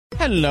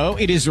Hello,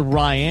 it is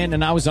Ryan,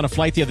 and I was on a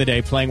flight the other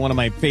day playing one of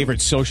my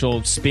favorite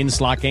social spin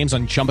slot games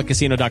on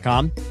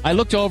ChumbaCasino.com. I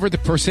looked over at the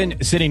person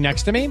sitting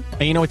next to me,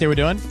 and you know what they were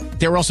doing?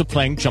 They were also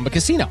playing Chumba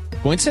Casino.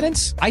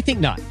 Coincidence? I think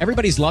not.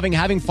 Everybody's loving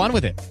having fun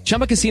with it.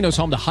 Chumba Casino is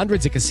home to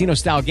hundreds of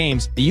casino-style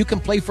games that you can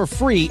play for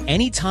free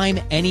anytime,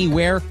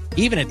 anywhere,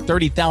 even at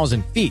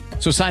 30,000 feet.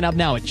 So sign up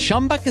now at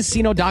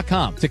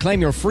ChumbaCasino.com to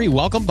claim your free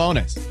welcome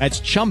bonus. That's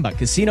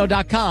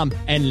ChumbaCasino.com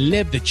and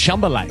live the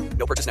Chumba life.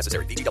 No purchase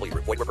necessary. VGW.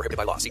 Void where prohibited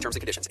by law. See terms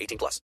and conditions.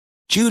 18+.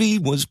 Judy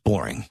was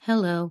boring.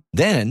 Hello.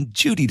 Then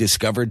Judy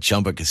discovered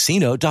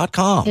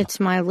ChumbaCasino.com. It's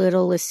my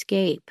little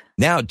escape.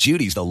 Now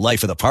Judy's the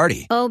life of the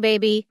party. Oh,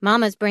 baby,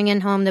 mama's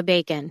bringing home the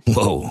bacon.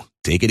 Whoa,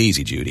 take it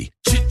easy, Judy.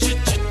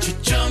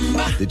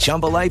 The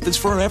Chumba life is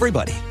for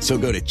everybody. So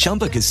go to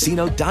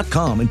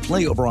ChumbaCasino.com and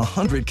play over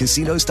 100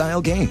 casino-style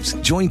games.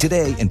 Join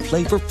today and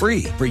play for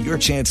free for your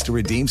chance to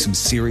redeem some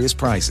serious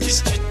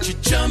prizes.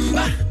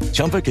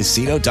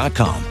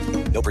 ChumbaCasino.com.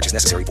 No purchase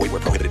necessary. Void where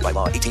prohibited by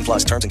law.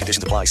 18+. Terms and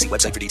conditions apply. See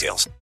website for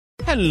details.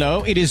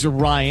 Hello, it is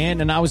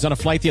Ryan, and I was on a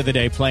flight the other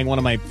day playing one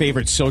of my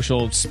favorite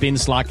social spin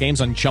slot games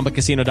on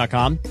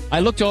ChumbaCasino.com. I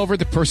looked over at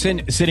the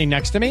person sitting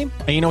next to me,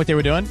 and you know what they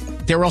were doing?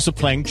 They were also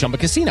playing Chumba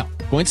Casino.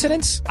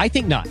 Coincidence? I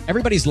think not.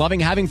 Everybody's loving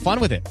having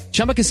fun with it.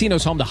 Chumba Casino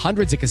is home to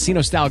hundreds of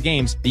casino-style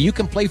games that you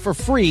can play for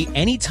free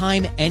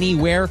anytime,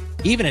 anywhere,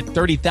 even at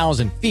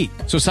 30,000 feet.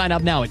 So sign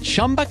up now at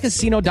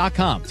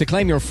ChumbaCasino.com to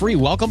claim your free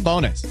welcome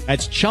bonus.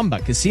 That's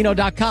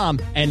ChumbaCasino.com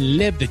and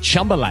live the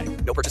Chumba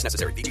life. No purchase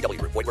necessary. VGW.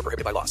 Void where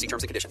prohibited by law. See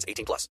terms and conditions.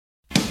 18+. The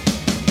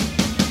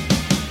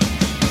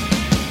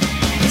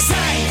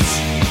Saints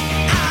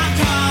are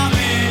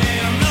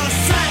coming. The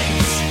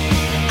Saints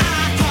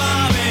are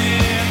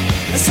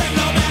coming. So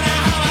no matter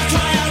how I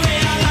try, I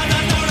realize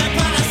I'm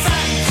the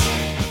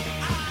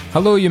Saints.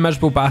 Hello, you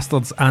miserable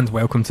bastards, and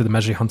welcome to the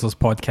Misery Hunters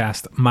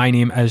podcast. My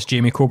name is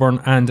Jamie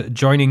Coburn, and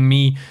joining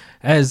me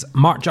is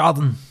Mark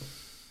Jardin.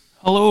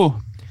 Hello.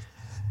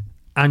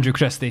 Andrew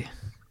Christie.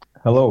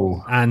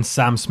 Hello. And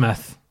Sam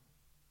Smith.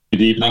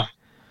 Good evening.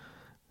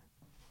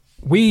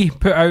 We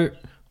put out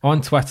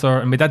on Twitter,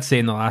 and we did say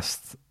in the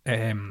last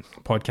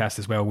podcast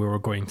as well, we were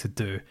going to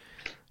do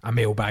a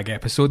mailbag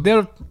episode.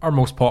 They're our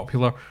most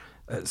popular.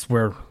 It's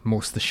where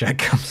most of the shit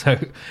comes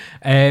out.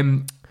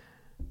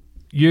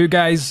 You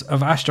guys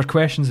have asked your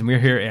questions, and we're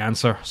here to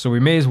answer. So we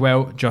may as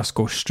well just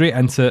go straight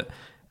into it.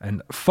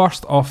 And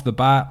first off the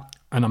bat,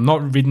 and I'm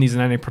not reading these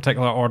in any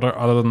particular order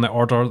other than the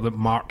order that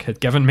Mark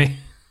had given me.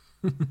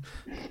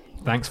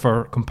 Thanks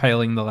for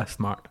compiling the list,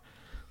 Mark.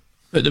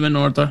 Put them in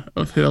order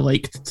of who I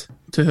liked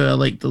to who I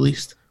liked the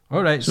least.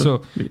 All right,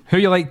 so who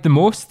you liked the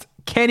most?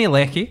 Kenny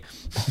Leckie.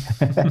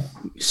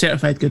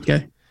 Certified good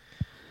guy.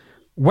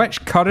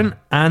 Which current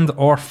and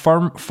or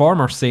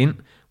former Saint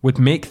would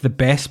make the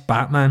best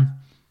Batman?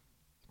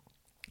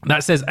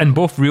 That says in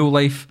both real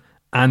life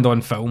and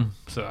on film.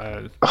 So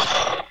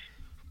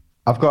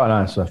I've got an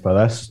answer for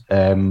this.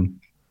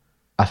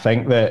 I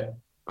think that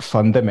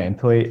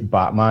fundamentally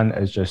Batman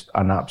is just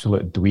an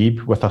absolute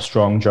dweeb with a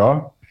strong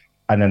jaw.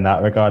 And in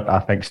that regard, I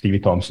think Stevie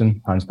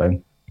Thompson, hands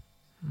down.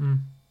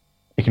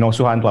 He can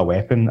also handle a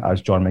weapon,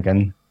 as John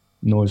McGinn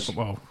knows.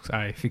 Well,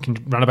 if he can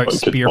run about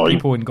spear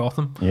people in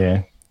Gotham.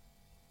 Yeah.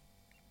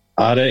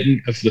 I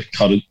reckon if the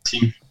current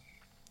team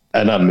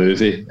in a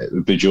movie, it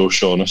would be Joe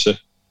Shaughnessy.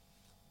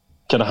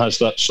 Kind of has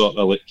that sort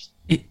of like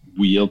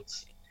weird.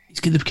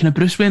 He's got the kind of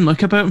Bruce Wayne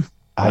look about him.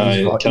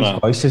 His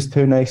voice is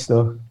too nice,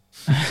 though.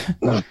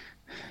 You're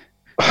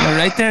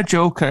right there,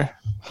 Joker.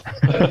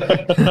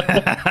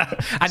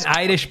 An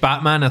Irish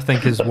Batman, I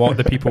think, is what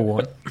the people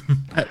want.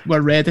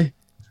 We're ready.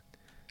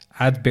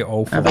 I'd be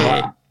all for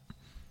that.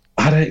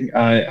 I reckon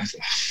I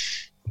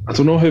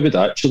don't know who would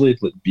actually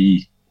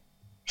be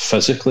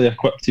physically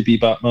equipped to be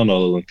Batman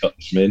other than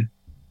Curtis Main.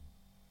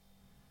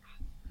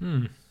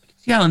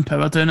 See Alan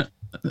Power doing it.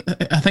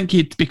 I think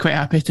he'd be quite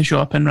happy to show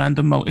up in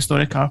random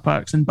multi-story car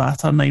parks and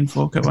batter 9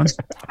 folk at once.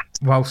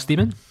 While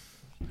steaming?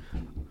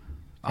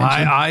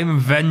 I'm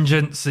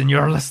vengeance, and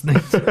you're listening.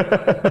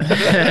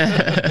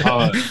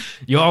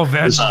 You're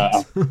vengeance.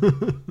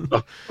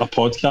 A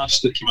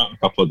podcast that came out a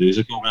couple of days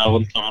ago with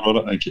Alan Power on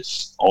it. I think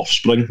it's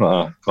Offspring,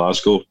 a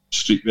Glasgow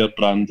streetwear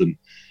brand, and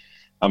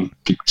I'm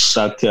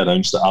sad to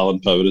announce that Alan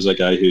Power is a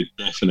guy who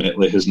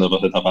definitely has never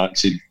had a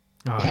vaccine.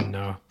 Oh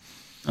no.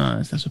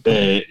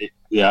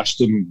 They asked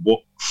him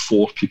what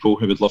 4 people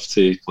who would love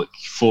to,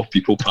 4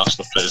 people past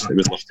their president who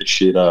would love to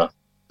share a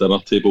dinner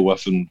table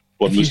with, and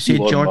one if was you say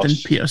Elon Jordan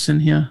Musk, Peterson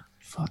here,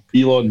 fuck.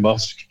 Elon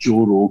Musk,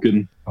 Joe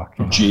Rogan,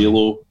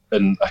 J-Lo,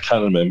 and I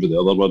can't remember the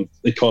other one,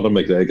 Conor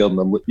McGregor, and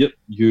I'm like, yep,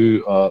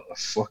 you are a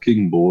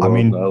fucking moron. I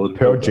mean,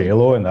 poor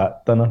J-Lo in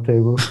that dinner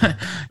table.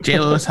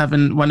 J-Lo is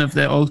having one of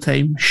the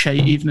all-time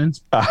shite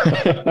evenings.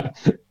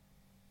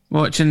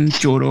 Watching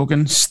Joe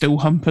Rogan still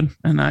humping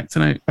and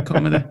acting out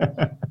comedy.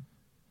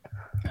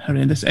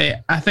 Horrendous.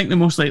 I think the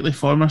most likely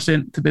former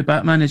Saint to be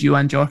Batman is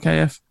Johan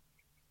Djorkaeff,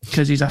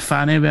 because he's a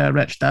fanny with a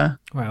rich dad.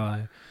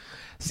 Well,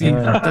 he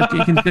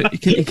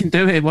can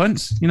do what he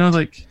wants. You know,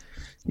 like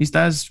his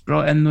dad's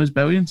brought in those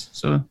billions.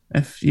 So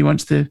if he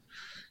wants to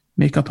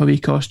make up a wee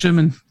costume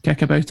and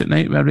kick about at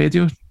night with a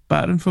radio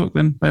battering folk,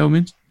 then by all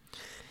means.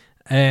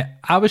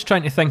 I was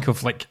trying to think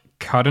of like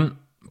current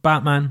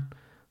Batman,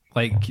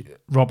 like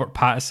Robert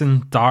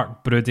Pattinson,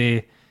 dark,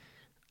 broody,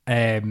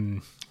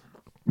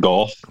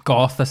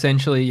 goth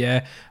essentially,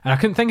 yeah. And I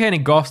couldn't think of any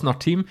goths in our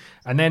team.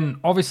 And then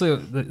obviously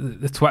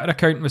the Twitter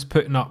account was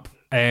putting up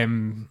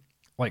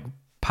like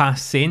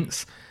past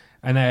saints,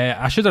 and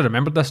I should have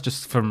remembered this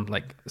just from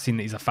like seeing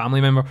that he's a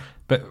family member.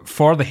 But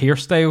for the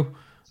hairstyle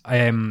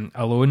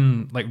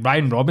alone, like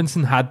Ryan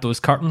Robinson had those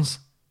curtains.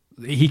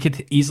 He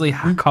could easily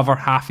cover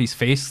half his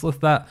face with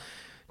that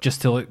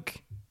just to look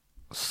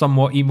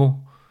somewhat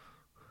emo.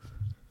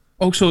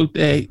 Also,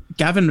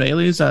 Gavin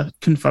Riley is a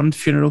confirmed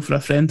Funeral for a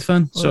Friend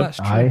fan. Oh, So that's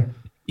true.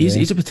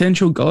 he's a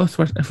potential goth.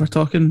 If we're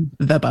talking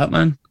the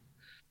Batman,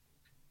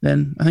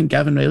 then I think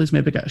Gavin Riley's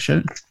maybe got a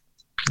shout.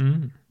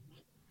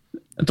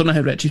 I don't know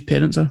how rich his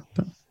parents are,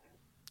 but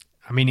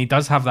I mean, he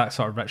does have that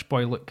sort of rich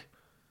boy look.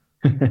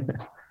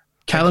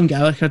 Callum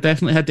Gallagher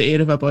definitely had the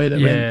air of a boy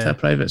that went to a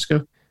private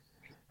school.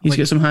 He's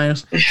got some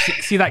hires.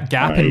 See that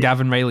gap in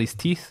Gavin Riley's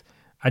teeth?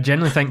 I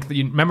genuinely think that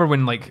you remember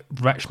when like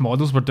rich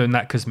models were doing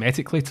that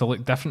cosmetically to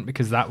look different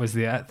because that was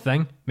the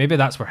thing. Maybe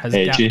that's where his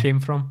gap came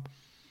from.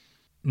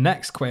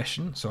 Next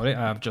question. Sorry,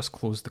 I've just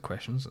closed the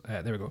questions.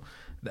 There we go.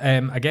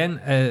 Again,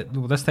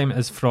 this time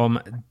is from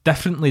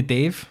Differently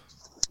Dave.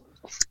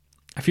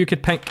 If you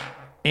could pick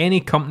any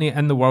company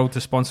in the world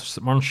to sponsor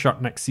St. Mirren's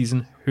shirt next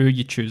season, who are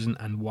you choosing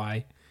and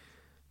why?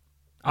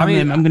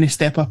 I'm going to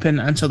step up and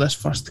answer this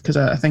first because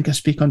I think I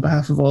speak on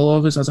behalf of all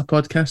of us as a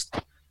podcast.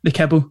 The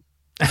Kibble.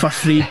 For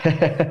free.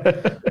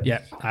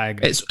 Yeah, I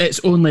agree. It's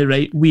only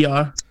right. We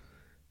are.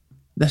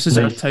 This is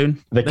our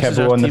town. The This is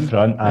Kibble our on the team.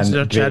 front This is and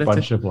our a great charity.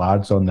 bunch of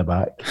lads on the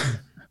back.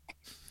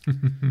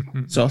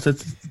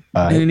 Sorted.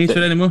 Any need for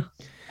any more?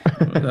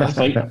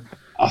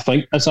 I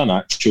think as an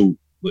actual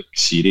like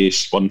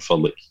serious one for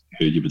like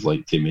who you would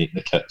like to make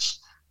the kits,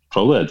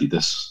 probably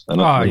Adidas.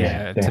 Oh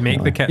yeah, to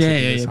make the kits,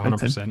 Yeah,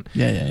 100%.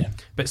 Yeah.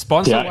 But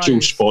sponsor The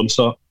actual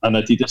sponsor an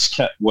Adidas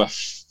kit with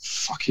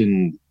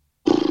fucking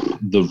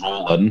the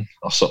Roll In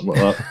or something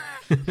like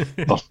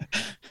that,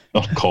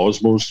 or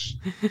Cosmos.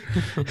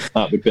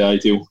 That would be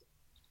ideal.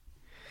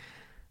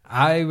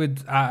 I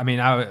would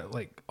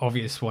like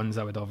obvious ones.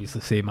 I would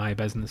obviously say my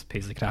business,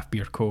 Paisley Craft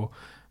Beer Co.,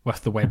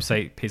 with the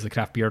website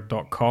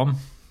paisleycraftbeer.com,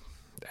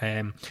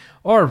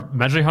 or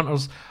Misery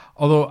Hunters.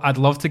 Although I'd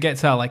love to get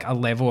to a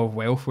level of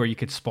wealth where you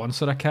could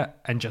sponsor a kit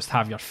and just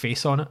have your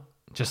face on it,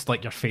 just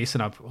like your face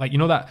in a like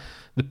that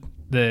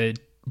the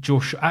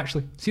Joe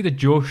actually see the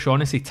Joe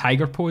Shaughnessy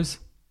tiger pose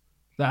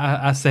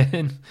that I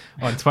said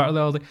on Twitter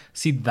the other day.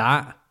 See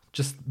that,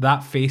 just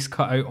that face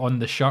cut out on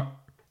the shirt,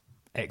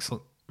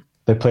 excellent.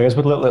 The players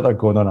would look like they're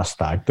going on a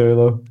stag do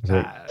though. Is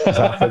that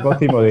a football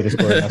team or are they just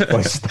going on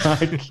a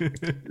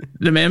stag?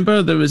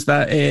 Remember there was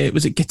that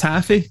was it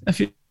Getafe a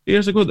few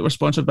years ago that were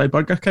sponsored by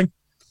Burger King,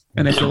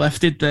 and if you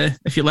lifted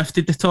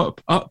the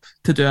top up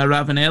to do a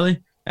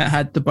Ravanelli, it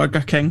had the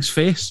Burger King's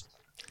face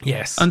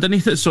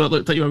underneath it, so it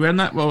looked like you were wearing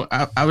that. Well,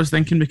 I was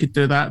thinking we could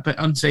do that, but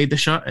inside the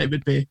shirt it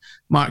would be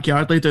Mark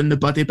Yardley doing the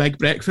bloody big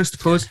breakfast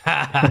pose.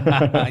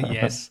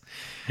 Yes,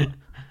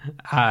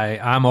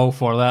 I'm all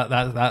for that.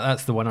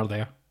 That's the winner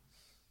there.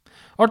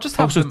 Or just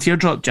have also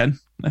Teardrop Gin,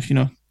 if you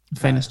know, the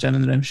finest gin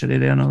in the Renfrewshire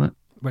area and all that,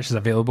 which is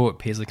available at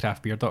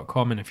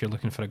paisleycraftbeer.com. And if you're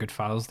looking for a good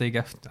Father's Day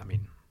gift, I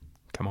mean,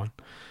 come on.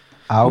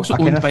 Also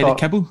owned by the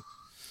Kibble.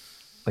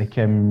 Like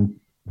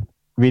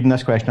reading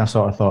this question, I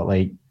sort of thought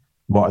like,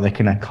 what are the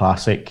kind of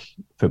classic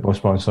football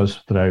sponsors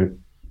throughout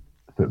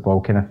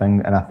football kind of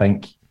thing? And I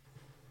think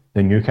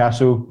the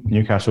Newcastle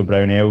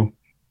Brown Ale,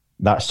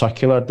 that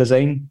circular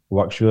design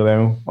works really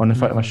well on the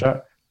front of my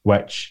shirt,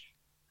 which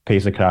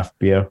Paisley Craft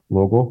Beer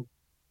logo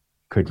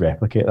could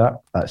replicate that.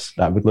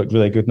 That would look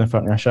really good in the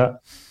front of your shirt.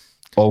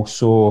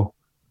 Also,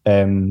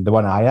 the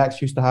one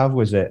Ajax used to have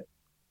was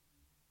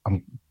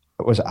Abin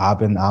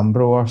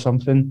Ambro or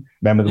something.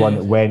 Remember the one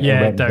that went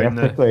down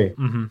vertically?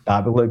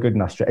 That would look good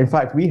in a strip. In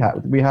fact, we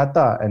had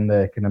that in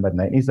the kind of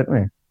mid-90s,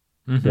 didn't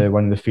we? The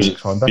one of the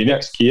Phoenix Honda.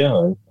 Phoenix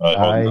Kia.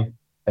 Aye.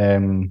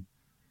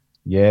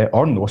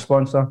 Or no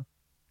sponsor.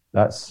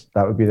 That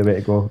would be the way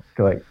to go.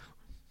 Like,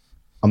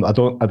 I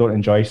don't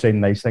enjoy saying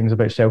nice things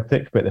about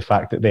Celtic, but the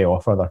fact that they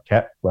offer their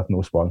kit with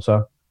no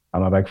sponsor,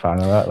 I'm a big fan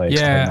of that. Like,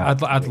 yeah,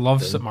 I'd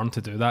love St. Mirren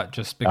to do that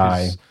just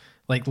because.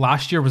 Like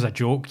last year was a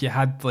joke. You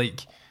had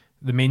like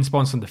the main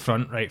sponsor on the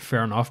front, right?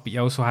 Fair enough, but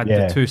you also had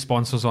the two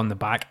sponsors on the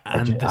back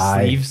and the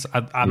sleeves.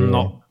 I'm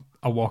not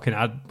a walking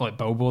ad like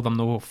billboard. I'm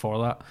no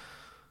for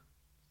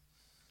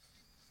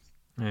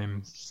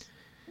that.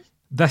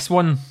 This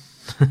one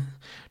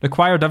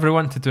required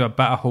everyone to do a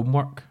bit of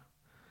homework.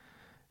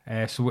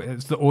 So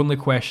it's the only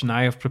question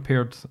I have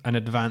prepared in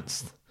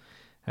advance.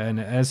 And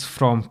it is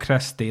from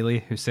Chris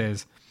Daly, who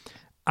says,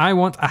 I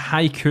want a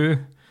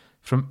haiku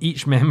from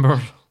each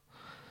member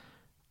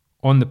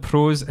on the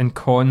pros and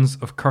cons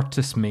of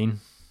Curtis Main.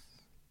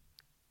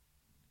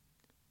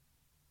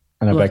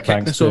 And a big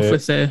thanks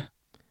to...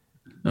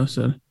 No,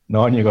 sorry.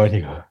 No, on you go, on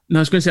you go. No,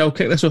 I was going to say I'll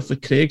kick this off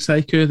with Craig's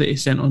haiku that he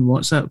sent on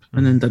WhatsApp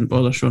and then didn't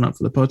bother showing up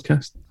for the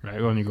podcast. Right,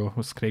 on you go.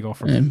 What's Craig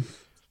offer?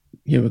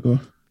 Here we go.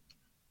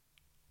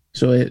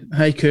 So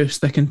haiku,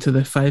 sticking to the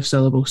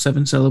 5-syllable,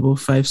 7-syllable,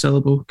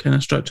 5-syllable kind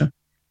of structure.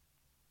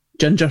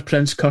 Ginger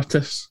Prince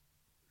Curtis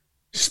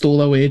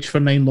stole a wage for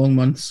 9 long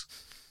months.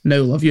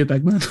 Now love you,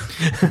 big man.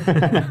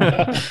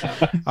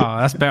 Oh,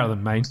 that's better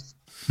than mine.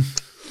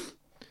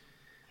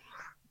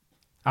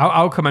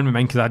 I'll come in with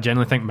mine because I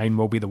generally think mine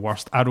will be the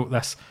worst. I wrote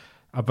this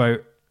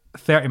about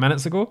 30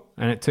 minutes ago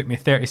and it took me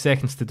 30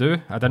 seconds to do.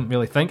 I didn't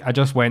really think. I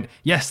just went,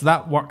 yes,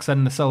 that works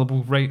in the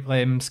syllable right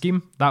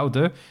scheme. That'll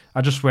do.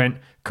 I just went,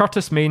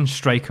 Curtis Main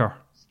striker.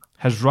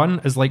 His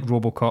run is like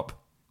RoboCop,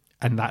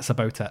 and that's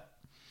about it.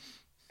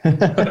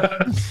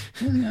 I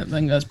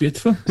think that's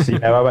beautiful. See,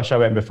 now I wish I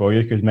went before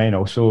you because mine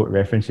also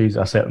references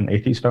a certain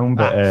 80s film.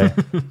 But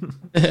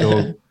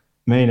so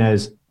mine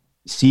is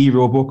see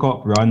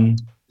RoboCop run,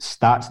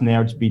 stats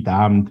nerds be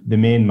damned. The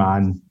main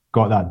man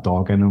got that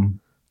dog in him.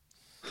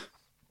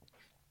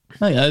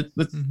 Oh yeah,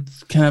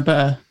 it's kind of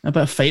a bit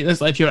of fight.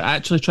 This, like, if you're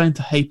actually trying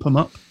to hype him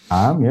up,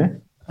 Yeah.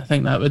 I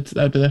think that would be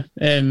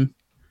the.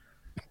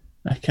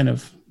 I kind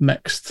of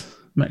mixed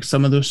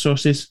some of those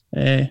sources.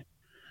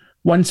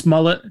 Once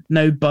mullet,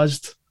 now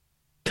buzzed,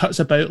 cuts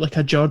about like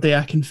a Jordi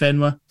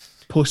Akinfenwa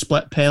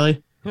post-split Pele.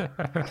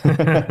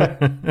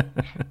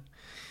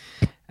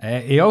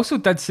 He also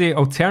did say,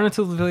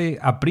 alternatively,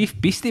 a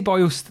brief Beastie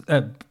Boys...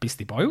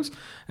 Beastie Boys?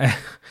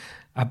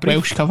 A brief,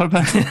 Welsh cover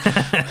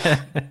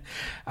band.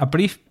 a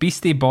brief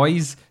Beastie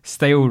Boys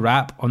style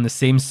rap on the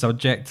same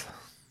subject.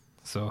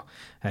 So,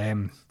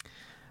 I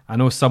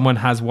know someone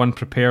has one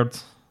prepared,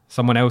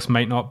 someone else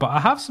might not, but I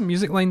have some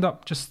music lined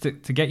up just to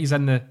get you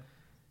in the...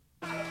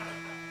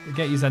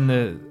 Get you in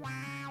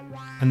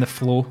the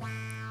flow.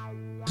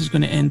 This is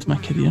going to end my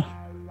career.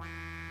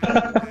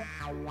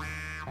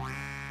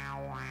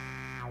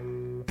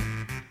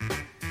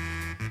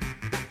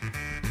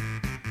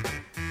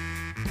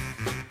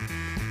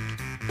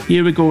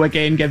 Here we go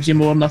again, gives you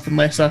more, nothing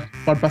lesser.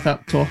 Birdbath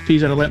up top,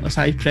 he's a relentless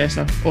high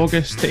presser.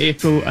 August to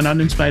April, an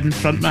uninspiring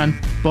frontman.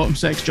 Bottom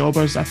 6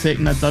 jobbers are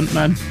taking a dunt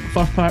man.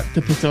 Fur Park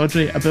to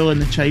Pataudry, a bull in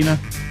the China.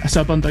 A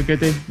sub under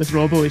Goody, with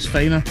Robbo is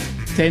finer.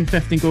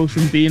 10-15 goals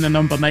from being a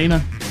number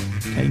 9er.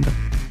 Kinda.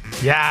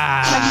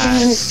 Yeah!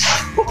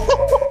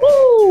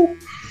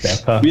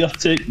 We are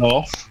taking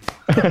off.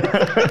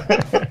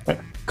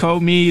 Call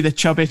me the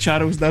chubby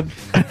Charles Nerd.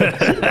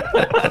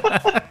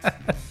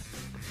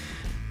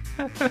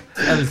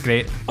 That was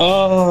great.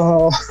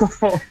 Oh,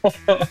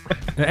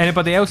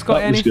 Anybody else got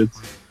that any? was good.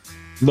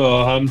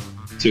 No, I'm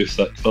too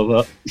thick for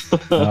that.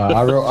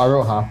 I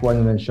wrote half one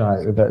and then shot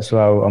out with it,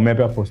 so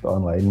maybe I'll post it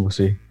online. We'll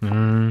see.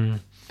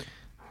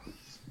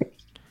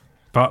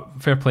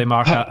 But fair play,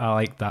 Mark. I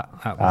like that.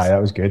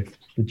 That was good.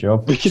 Good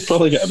job. We could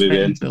probably get a baby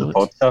end to the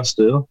podcast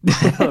there.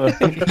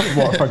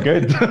 What, for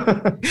good?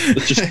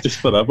 just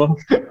forever.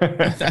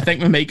 I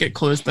think we might get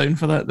closed down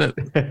for that.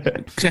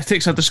 That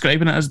critics are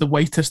describing it as the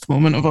whitest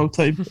moment of all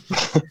time.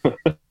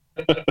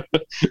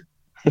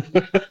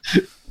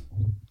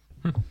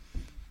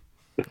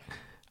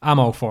 I'm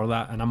all for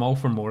that, and I'm all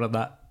for more of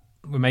that.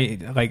 I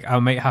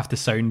might have to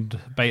sound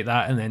bite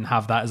that and then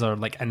have that as our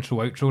intro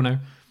outro now.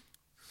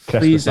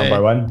 Christmas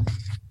number 1.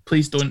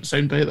 Please don't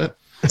soundbite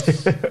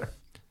it.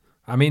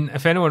 I mean,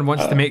 if anyone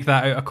wants to make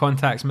that out of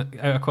context,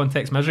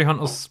 Misery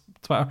Hunters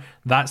Twitter,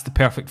 that's the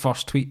perfect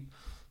first tweet.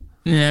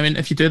 Yeah, I mean,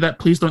 if you do that,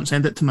 please don't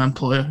send it to my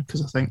employer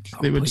because I think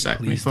they would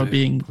sack me for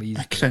being a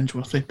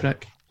cringeworthy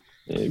prick.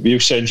 We'll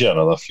send you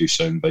another few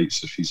sound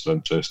bites if he's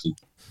interested.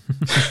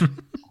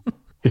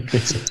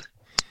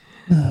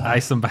 Aye,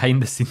 some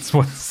behind the scenes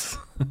ones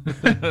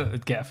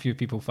would get a few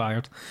people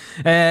fired.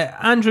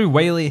 Andrew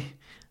Wiley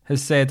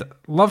has said,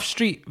 Love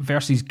Street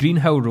versus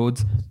Greenhill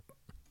Road.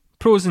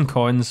 Pros and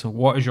cons,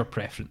 what is your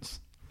preference?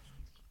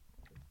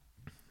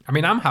 I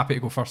mean, I'm happy to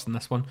go first in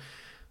this one.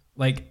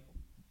 I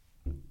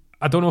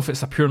don't know if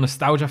it's a pure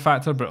nostalgia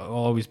factor, but it'll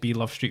always be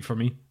Love Street for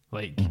me.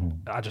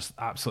 I just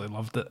absolutely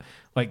loved it.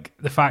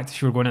 The fact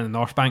if you were going in the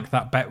North Bank,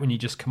 that bit when you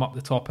just come up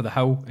the top of the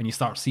hill and you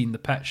start seeing the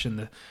pitch and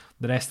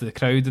the rest of the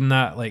crowd and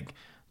that,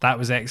 that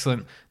was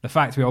excellent. The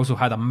fact we also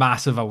had a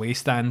massive away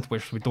stand,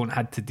 which we don't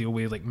had to deal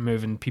with,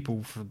 moving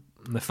people from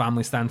the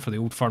family stand for the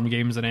Old Firm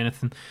games or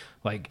anything.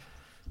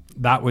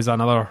 That was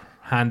another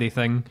handy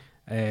thing.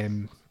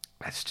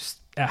 It's just,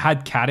 it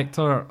had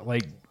character.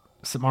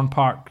 St Mirren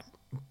Park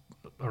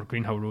or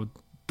Greenhill Road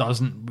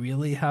doesn't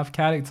really have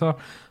character,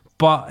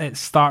 but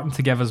it's starting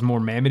to give us more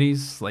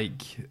memories,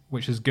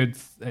 which is good.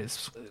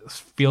 It's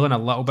feeling a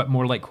little bit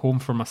more like home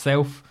for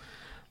myself,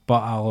 but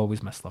I'll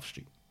always miss Love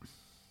Street.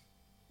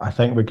 I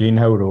think with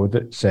Greenhill Road,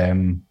 it's I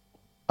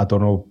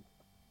don't know,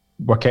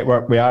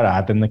 we are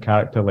adding the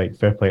character.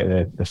 Fair play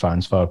to the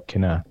fans for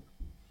kind of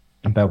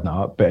building that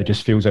up, but it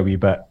just feels a wee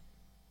bit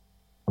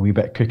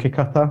cookie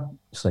cutter.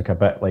 It's a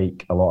bit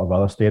like a lot of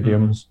other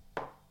stadiums,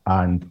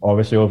 and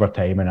obviously over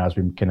time and as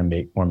we kind of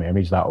make more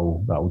memories,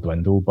 that'll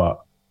dwindle.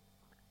 But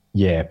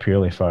yeah,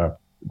 purely for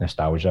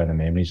nostalgia and the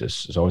memories,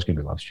 it's always going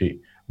to be Love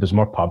Street. There's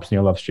more pubs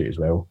near Love Street as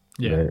well.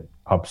 the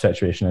hub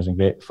situation isn't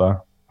great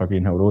for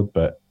Greenhill Road,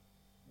 but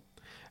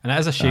and it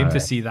is a shame to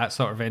see that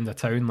sort of end of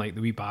town, like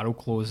the wee barrel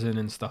closing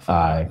and stuff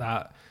like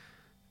that.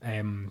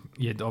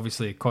 You had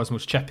obviously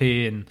Cosmos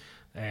Chippy and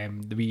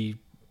the wee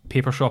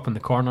paper shop in the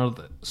corner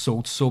that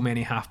sold so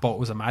many half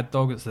bottles of Mad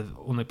Dog. It's the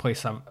only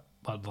place the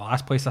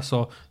last place I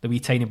saw the wee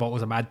tiny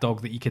bottles of Mad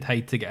Dog that you could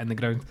hide to get in the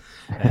ground.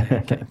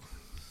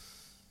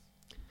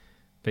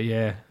 But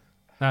yeah,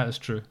 that is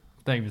true.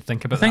 Didn't even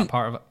think about that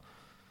part of it.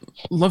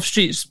 Love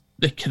Street's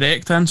the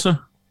correct answer,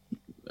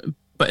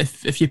 but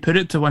if you put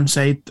it to one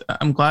side,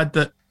 I'm glad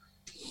that,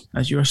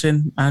 as you were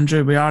saying,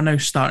 Andrew, we are now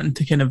starting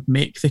to kind of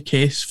make the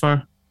case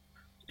for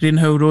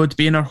Greenhill Road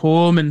being our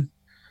home, and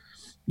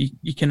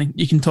you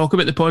can talk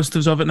about the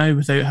positives of it now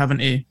without having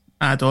to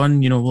add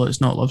on, well,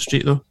 it's not Love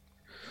Street though.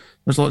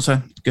 There's lots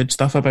of good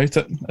stuff about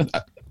it.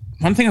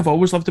 One thing I've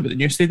always loved about the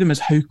new stadium is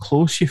how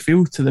close you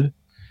feel to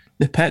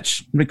the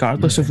pitch,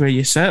 regardless of where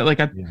you sit. Like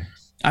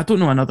I don't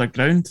know another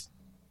ground,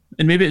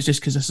 and maybe it's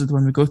just because this is the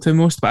one we go to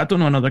most, but I don't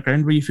know another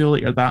ground where you feel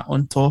like you're that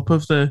on top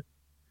of the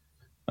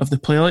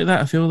play like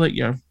that. I feel like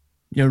you're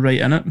right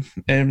in it.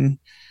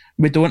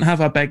 We don't have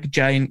a big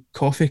giant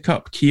coffee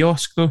cup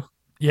kiosk though.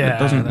 Yeah, it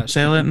doesn't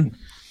sell it,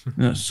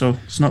 so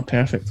it's not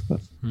perfect.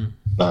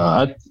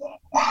 But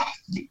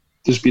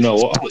there's been a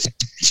lot of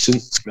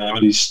decent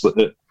memories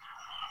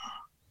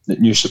at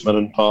New St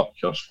Mirren Park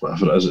or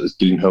whatever it is. It's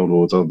Greenhill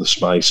Road or the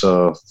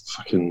Spicer,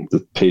 fucking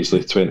the Paisley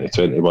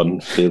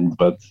 2021 failed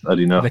bid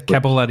arena. The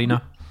Kibble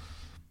Arena.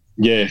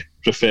 Yeah,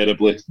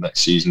 preferably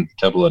next season,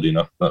 Kibble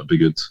Arena. That'd be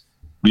good.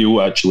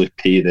 We'll actually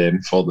pay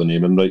them for the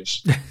naming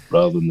rights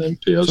rather than them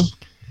pay us.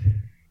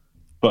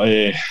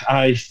 But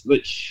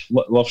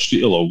Love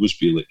Street will always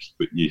be like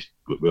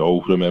what we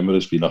all remember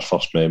as being our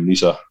first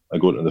memories of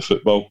going to the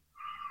football.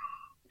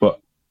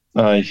 But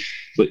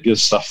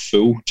there's stuff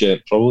full.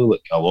 Probably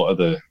like a lot of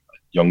the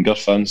younger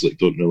fans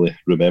don't really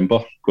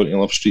remember going to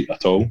Love Street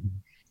at all.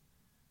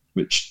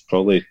 Which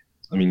probably,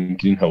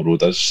 Greenhill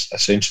Road is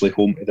essentially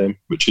home to them,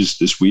 which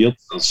is weird.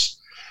 There's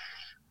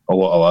a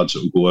lot of lads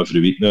that will go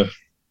every week now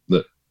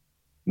that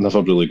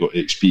never really got to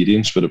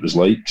experience what it was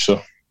like. So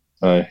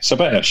it's a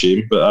bit of a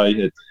shame, but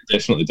it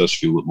definitely does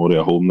feel like more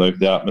at home now.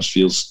 The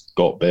atmosphere's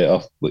got better,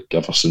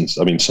 ever since.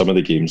 Some of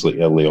the games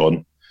early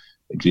on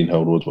at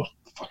Greenhill Road were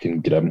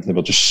fucking grim. They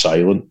were just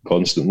silent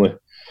constantly.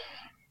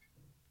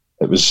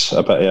 It was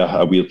a bit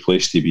of a weird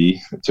place to be.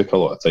 It took a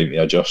lot of time to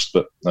adjust,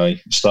 but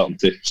starting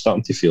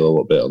to feel a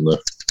lot better now.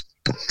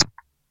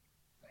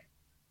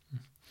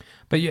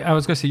 But I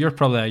was going to say, you're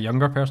probably a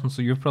younger person,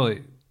 so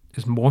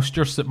is most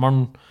your St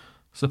Mirren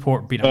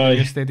support been at the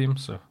new stadium?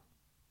 So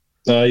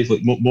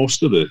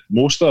most of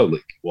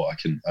what I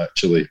can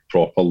actually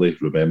properly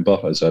remember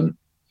is in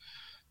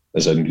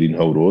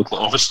Greenhill Road.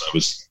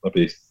 Obviously,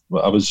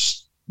 I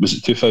was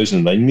it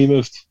 2009 we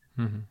moved?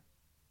 Mm-hmm.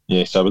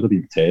 Yeah, so I would have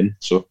been 10.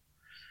 So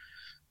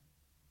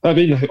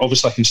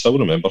obviously I can still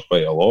remember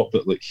quite a lot,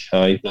 but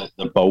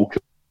the bulk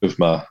of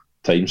my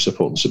time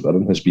supporting St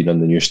Mirren has been in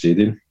the new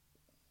stadium.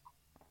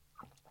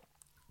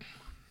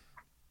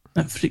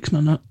 That freaks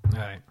me out.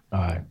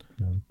 Aye.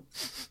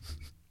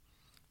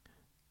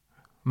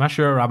 Am I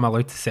sure I'm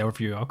allowed to serve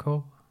you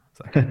alcohol?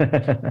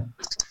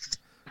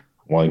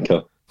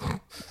 Wanker.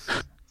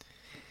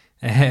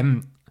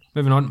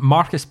 Moving on,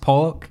 Marcus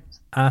Pollock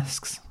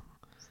asks,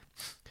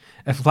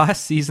 if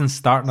last season's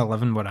starting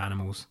 11 were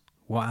animals,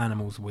 what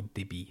animals would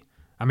they be?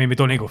 We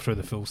don't need to go through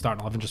the full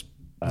starting 11, just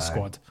the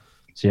squad.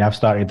 See, I've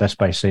started this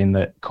by saying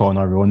that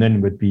Connor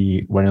Ronan would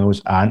be one of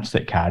those ants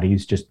that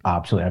carries just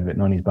absolutely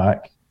everything on his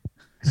back.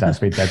 Because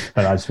that's what he did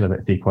for us for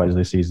about 3/4 of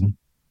the season.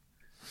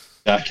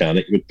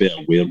 It would be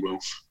a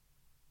werewolf.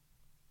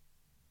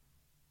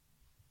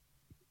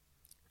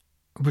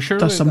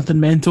 Does something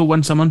mental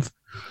once a month.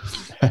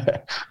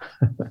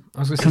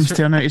 Comes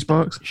tearing out his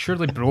box.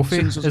 Surely Brophy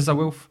is a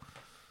wolf.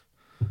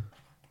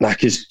 Nah,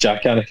 because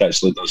Jack Hannock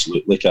actually does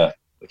look like a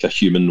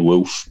human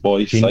wolf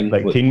boy thing.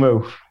 Like Teen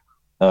Wolf.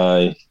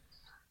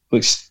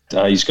 He's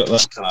got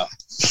that kind of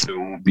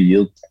full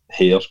beard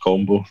hair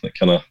combo that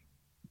kind of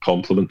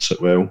complements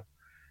it well.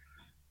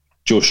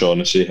 Joe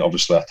Shaughnessy,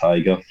 obviously a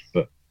tiger,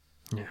 but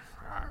yeah.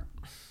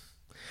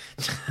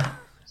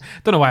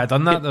 Don't know why I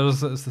done that.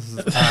 This is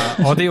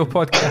an audio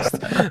podcast.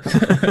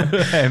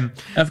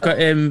 I've got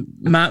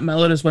Matt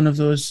Miller as one of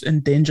those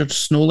endangered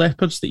snow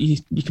leopards that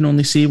you can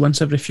only see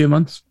once every few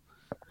months.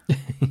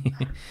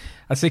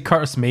 I'd say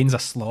Curtis Main's a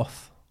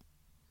sloth.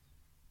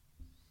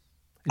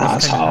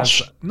 That's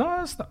harsh.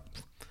 No, it's not.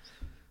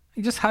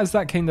 He just has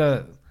that kind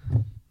of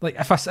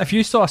if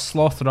you saw a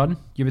sloth run,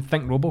 you would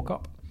think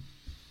RoboCop.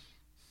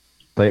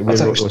 Like we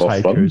wrote those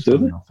haikus or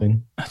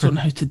nothing. I don't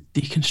know how to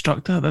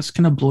deconstruct that. That's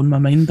kind of blown my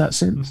mind, that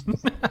sense.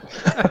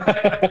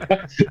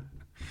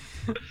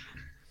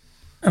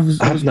 I was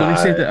going to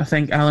say that I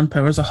think Alan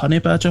Power's a honey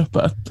badger,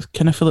 but I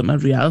kind of feel like my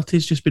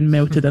reality's just been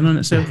melted in on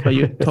itself by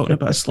you talking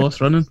about a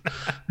sloth running.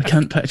 I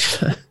can't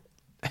picture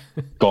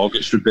it.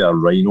 Goggins would be a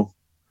rhino.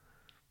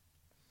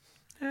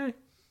 Or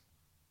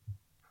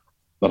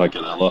a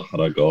gorilla,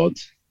 or a god.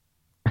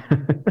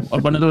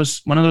 Or one of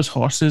those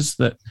horses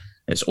that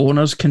its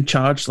owners can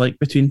charge like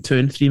between $2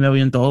 and $3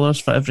 million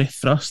for every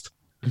thrust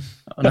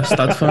on a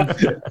stud farm.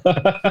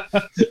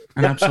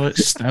 An absolute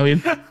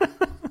stallion.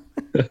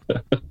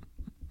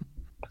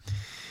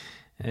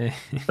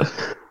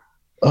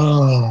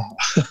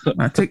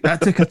 That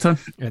took a turn.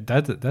 It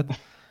did.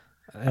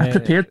 I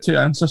prepared 2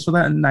 answers for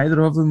that, and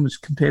neither of them was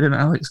comparing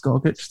Alex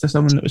Gogic to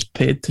someone that was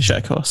paid to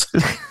shit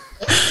horses.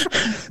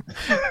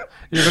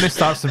 You're going to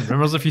start some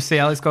rumours if you say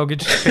Alex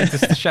Gogic is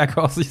paid to shag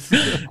horses.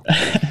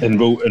 and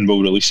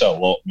we'll release a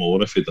lot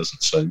more if he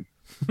doesn't sign.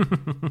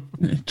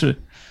 True.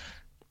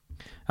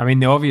 I mean,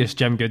 the obvious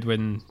Jim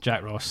Goodwin,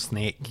 Jack Ross,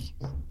 Snake.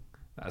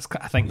 I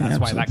think that's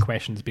why that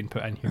question's been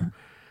put in here.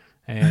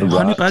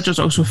 Honey badgers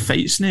also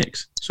fight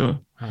snakes, so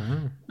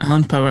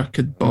Alan Power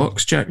could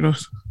box Jack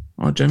Ross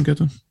or Jim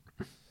Goodwin.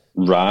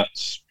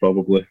 Rats,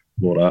 probably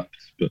more apt,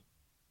 but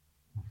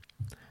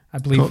I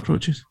believe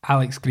cockroaches.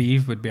 Alex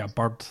Grieve would be a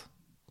bird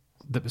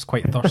that was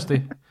quite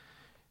thirsty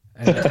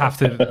and would have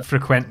to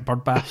frequent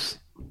bird baths.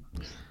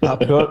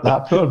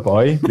 That poor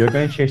boy, you're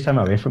going to chase him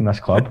away from this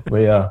club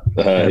where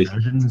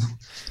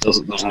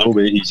there's no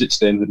way he's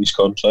extended his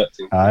contract.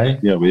 Aye.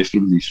 Yeah, away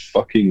from these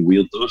fucking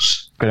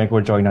weirdos. Going to go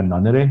join a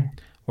nunnery.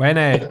 When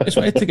I just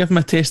wanted to give him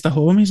a taste of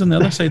home. He's on the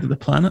other side of the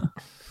planet.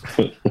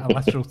 A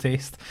literal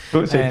taste.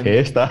 Don't say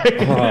taste, to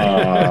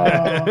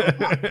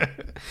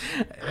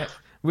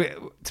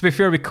be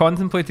fair, we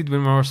contemplated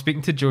when we were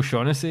speaking to Joe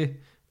Shaughnessy,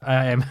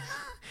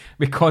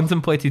 we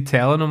contemplated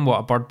telling him what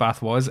a bird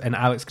bath was, and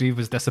Alex Grieve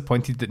was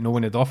disappointed that no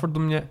one had offered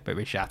them yet, but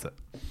we shat it.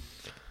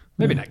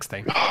 Maybe next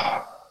time.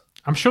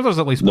 I'm sure there's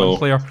at least one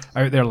player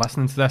out there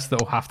listening to this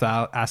that will have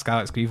to ask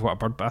Alex Grieve what a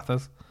bird bath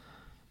is.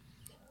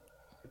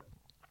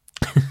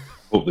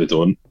 Hope they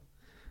don't.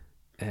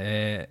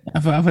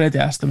 I've already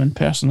asked him in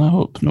person. I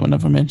hope no one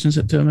ever mentions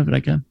it to him ever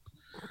again.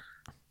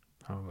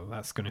 Oh, well,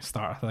 that's going to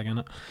start a thing,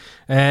 isn't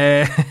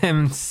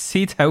it?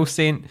 Seed House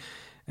Saint,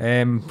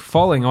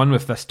 following on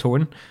with this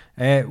tone,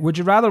 would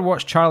you rather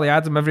watch Charlie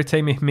Adam every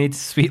time he made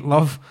Sweet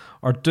Love,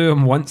 or do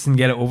him once and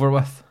get it over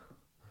with?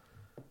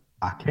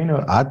 I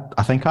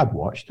think I'd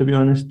watch, to be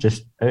honest,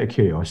 just out of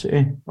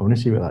curiosity. I want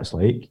to see what that's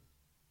like.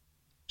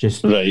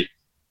 Just right.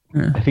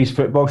 If his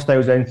football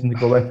style's anything to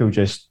go with, he'll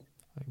just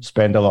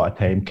spend a lot of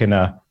time kind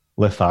of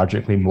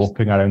lethargically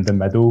moping around the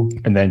middle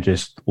and then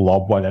just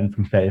lob one in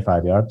from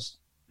 35 yards.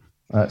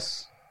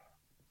 It's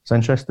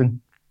interesting.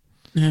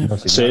 Yeah.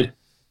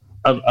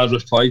 I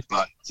replied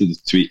back to the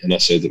tweet and I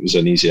said it was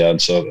an easy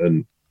answer,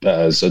 and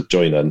as I'd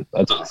join in.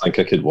 I don't think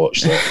I could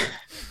watch that.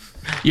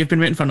 You've been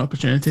waiting for an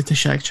opportunity to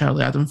shag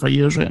Charlie Adam for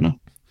years right now.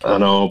 I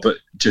know, but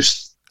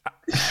just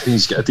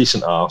he's got a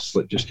decent arse.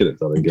 Like, just get it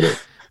done and get it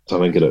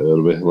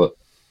early. Like,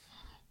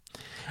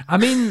 I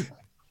mean,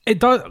 it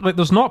does. Like,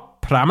 there's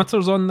not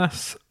parameters on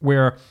this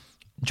where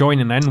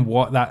joining in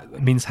what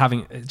that means.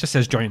 Having it just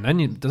says joining in.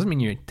 It doesn't mean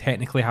you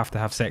technically have to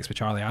have sex with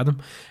Charlie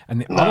Adam.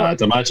 And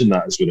I'd imagine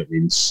that is what it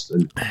means.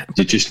 And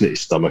you just need to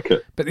stomach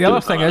it. But the other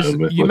thing is,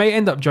 you might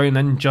end up joining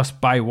in just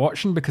by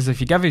watching, because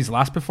if you give his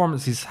last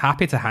performance, he's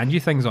happy to hand you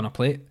things on a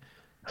plate.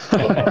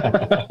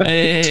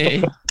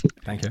 Hey.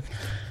 Thank you.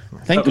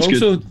 I think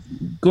also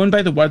going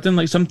by the wording,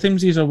 like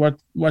sometimes these are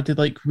worded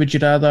like, would you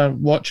rather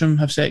watch him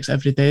have sex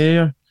every day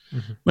or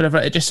whatever.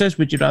 It just says,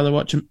 would you rather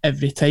watch him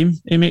every time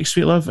he makes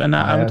Sweet Love? And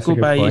I would go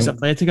by his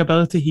athletic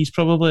ability. He's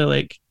probably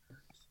like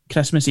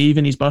Christmas Eve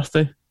and his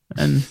birthday,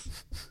 and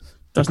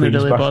doesn't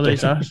really bother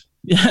his arse.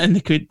 Yeah,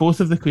 and both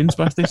of the Queen's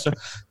birthdays. So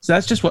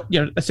that's just what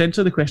you're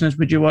essentially, the question is,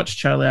 would you watch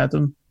Charlie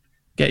Adam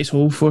get his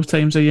hole 4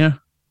 times a year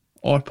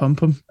or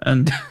pump him?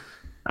 And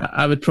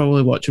I would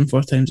probably watch him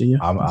 4 times a year.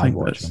 I'd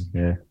watch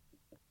him,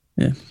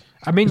 yeah.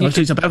 I mean,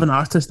 he's a bit of an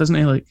artist, isn't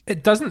he? Like,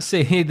 it doesn't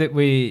say that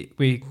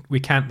we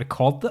can't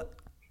record it.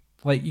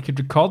 Like, you could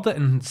record it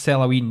and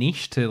sell a wee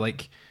niche to,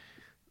 like,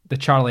 the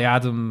Charlie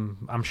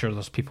Adam. I'm sure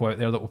there's people out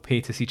there that will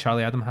pay to see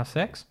Charlie Adam have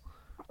sex.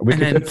 We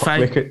could do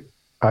punditry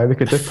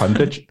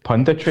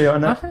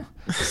on it.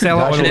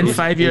 Sell it, and in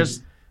 5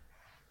 years.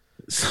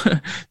 I'm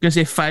gonna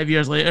say 5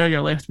 years later,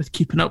 you're left with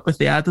Keeping Up with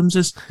the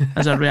Adamses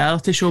as a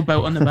reality show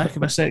built on the back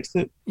of a sex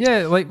tape.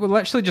 Yeah, like, we'll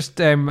literally just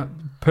put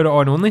it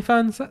on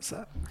OnlyFans. That's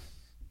it.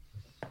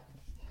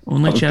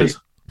 Only chairs.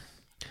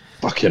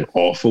 Fucking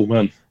awful,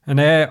 man. And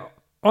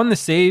on the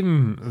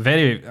same,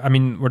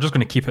 we're just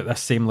going to keep it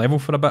this same level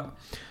for a bit.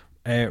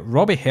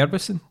 Robbie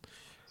Herbison,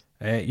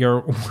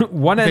 you're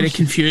 1 inch. Very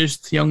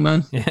confused young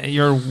man. Yeah,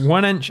 you're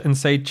 1 inch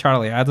inside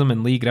Charlie Adam,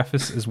 and Lee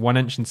Griffiths is 1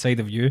 inch inside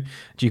of you.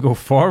 Do you go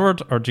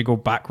forward or do you go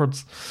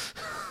backwards?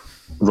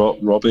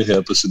 Robbie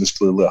Herbison is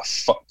clearly a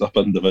fucked up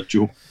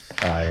individual.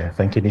 I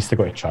think he needs to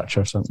go to church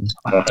or something.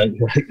 I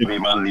think the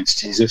man needs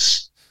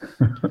Jesus.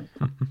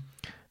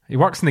 He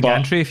works in the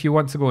gantry if you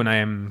want to go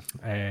and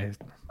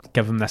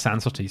give him this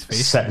answer to his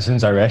face.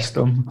 Citizens arrest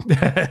him.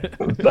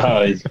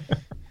 Aye.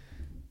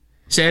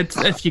 Said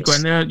if you go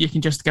in there, you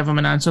can just give him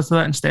an answer to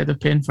that instead of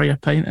paying for your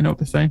pint, and it'll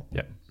be fine.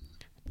 Yeah.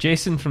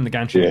 Jason from the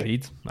gantry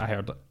agreed. I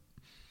heard it.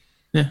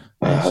 Yeah.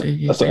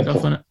 He signed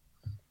off on it.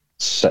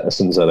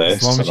 Citizens arrest.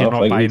 As long as you're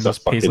not buying those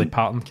Paisley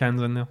Parton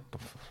cans in there.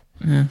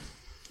 Yeah.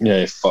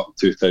 Yeah, fuck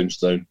 2 times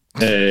down.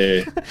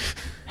 Yeah,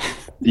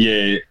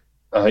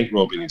 I think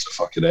Robbie needs a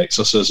fucking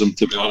exorcism,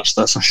 to be honest.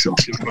 That's a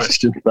shocking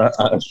question. That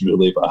is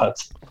really bad.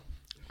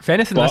 If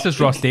anything, But- this is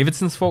Ross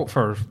Davidson's fault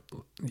for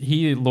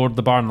he lowered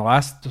the bar in the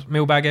last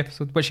mailbag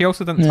episode, which he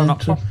also didn't turn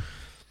up for.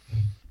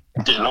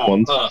 Yeah, no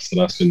wonder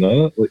after asking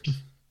that. Like,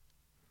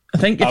 I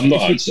think I'm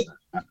not answering.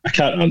 I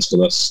can't answer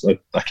this.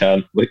 I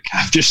can't. Like,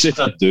 I've just said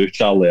I do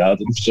Charlie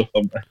Adams, so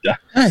I'm like,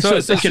 yeah. So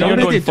they can you're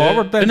already going do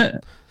forward it, then?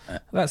 innit?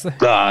 That's the.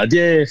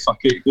 Yeah, fuck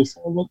it, go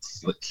forward.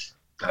 Like,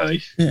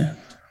 aye. Yeah.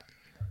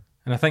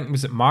 And I think,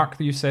 was it Mark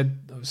that you said?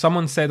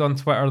 Someone said on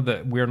Twitter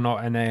that we're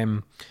not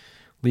in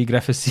Lee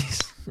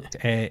Griffiths'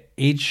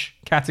 age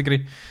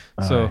category,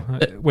 so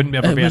it wouldn't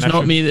ever It be was an not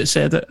issue. me that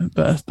said it,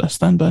 but I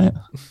stand by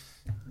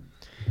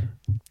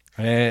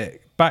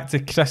it. Back to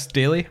Chris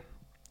Daly.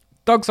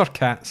 Dogs or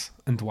cats,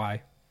 and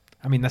why?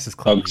 I mean, this is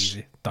clearly Dogs.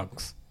 easy.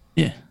 Dogs.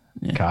 Yeah.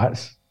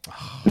 Cats.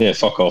 Yeah,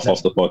 fuck off the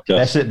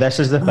podcast. This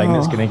is the thing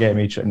that's going to get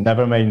me.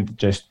 Never mind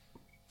just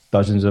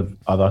dozens of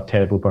other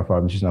terrible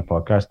performances in a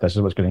podcast. This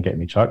is what's going to get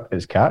me chucked.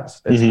 It's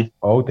cats. It's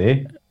all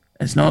day.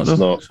 It's not, It's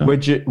though. not. So-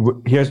 Would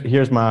you?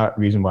 Here's my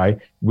reason why.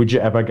 Would you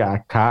ever get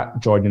a cat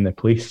joining the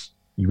police?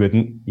 You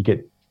wouldn't. You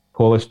get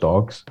police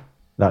dogs.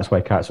 That's why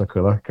cats are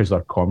cooler, because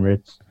they're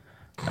comrades.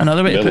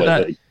 Another way to They're put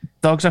like- that,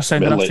 dogs are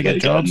sound they're enough like to get they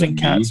jobs get and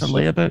on their cats are knees.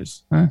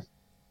 layabouts. Huh?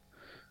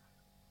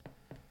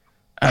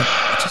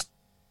 I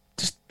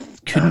just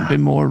couldn't be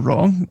more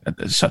wrong.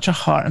 It's such a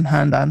heart and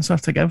hand answer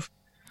to give.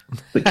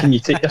 Like, can you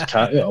take your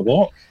cat out a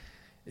walk?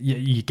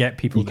 You get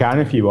people. You can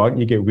if you want.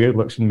 You get weird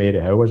looks in Mary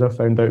Hill, as I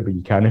found out, but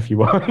you can if you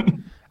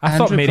want. I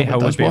thought Andrew Mary probably Hill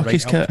would does be walk right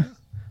his up. cat.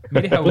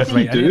 Mary Hill What was do you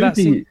right into do? that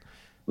scene.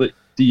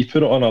 Do you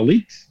put it on a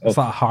lead? It's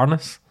like a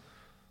harness.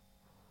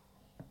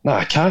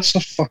 Nah, cats are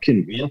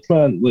fucking weird,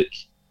 man. Like,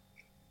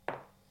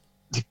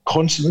 they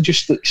constantly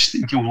just like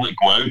you'll like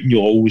go out and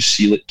you'll always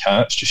see like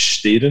cats just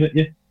staring at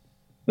you.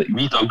 Like,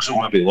 wee dogs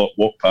will maybe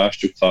walk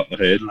past, you'll tap their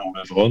head and they'll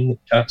move on. Like,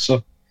 cats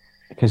are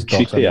Because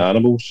dogs creepy are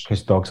animals.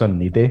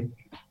 needy.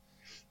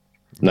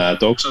 Nah,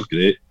 dogs are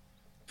great.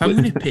 If I'm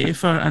going to pay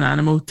for an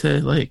animal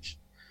to like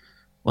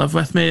live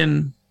with me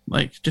and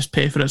like just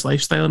pay for its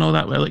lifestyle and all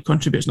that, where it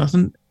contributes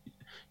nothing,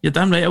 you're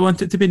damn right. I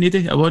want it to be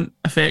needy. I want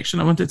affection.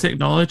 I want it to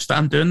acknowledge that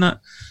I'm doing that.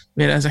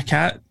 Whereas a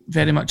cat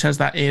very much has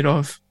that air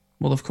of,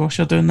 well, of course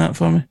you're doing that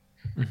for me.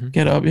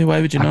 Get up here.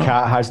 Why would you A not?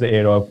 cat has the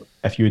air of,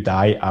 if you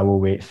die, I will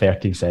wait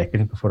 13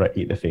 seconds before I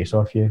eat the face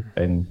off you.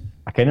 And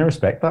I kind of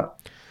respect that.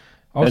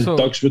 Also, and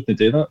dogs wouldn't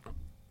do that.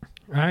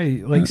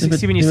 aye, like They would-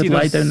 see when you they see would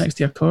lie those, down next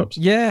to your corpse.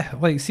 yeah,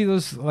 like see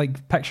those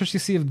like pictures you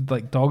see of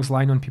like dogs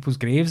lying on people's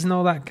graves and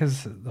all that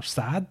because they're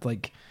sad.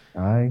 Like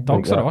Aye,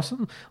 dogs like are that.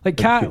 awesome. Like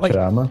cat, like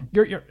Futurama.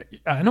 you're.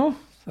 I know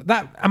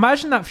that.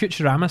 Imagine that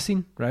Futurama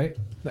scene, right?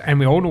 And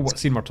we all know what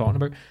scene we're talking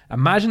about.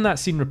 Imagine that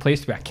scene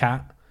replaced with a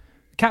cat.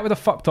 The cat would have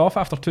fucked off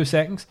after 2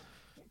 seconds,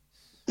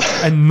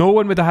 and no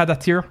one would have had a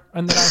tear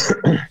in their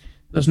eye.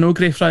 There's no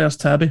Greyfriars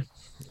Tabby.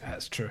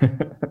 That's true.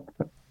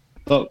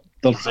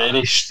 They're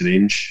very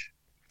strange.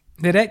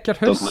 They wreck your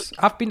house. Does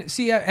I've been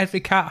see every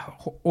cat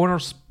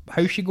owner's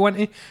house you go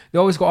into. They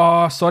always go,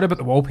 "Oh, sorry about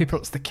the wallpaper.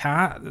 It's the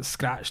cat that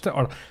scratched it,"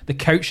 or the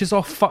couch is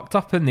all fucked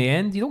up in the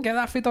end. You don't get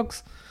that for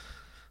dogs.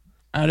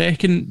 I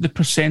reckon the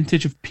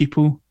percentage of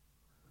people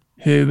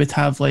who would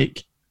have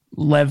like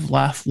live,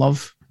 laugh,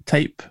 love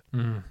type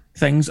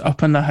things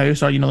up in their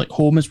house, or you know, like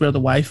home is where the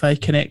Wi-Fi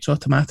connects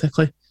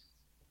automatically.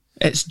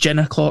 It's gin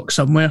o'clock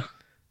somewhere.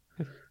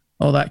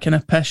 All that kind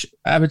of pish.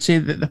 I would say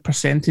that the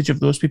percentage of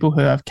those people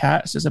who have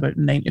cats is about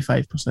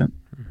 95%.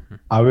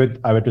 I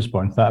would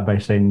respond to that by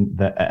saying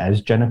that it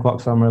is gin o'clock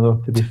somewhere, though,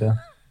 to be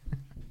fair.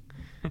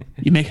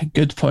 You make a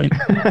good point.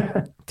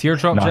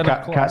 Teardrop. No,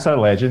 Jenna cats are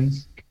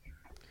legends.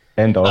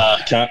 End of.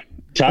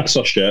 Cats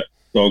are shit.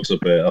 Dogs are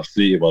better.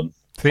 3-1.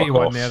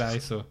 3-1 off. there, aye.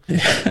 So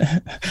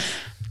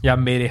yeah,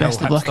 Mary Hill.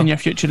 Best of luck hipster. in your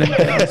future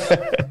endeavours.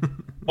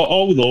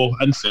 Although,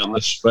 in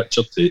fairness,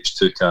 Richard Tate's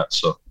 2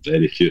 cats are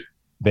very cute.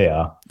 They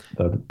are.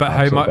 They're But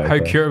how absolute how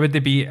big cute would they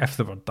be if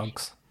they were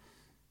dogs?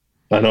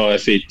 I know,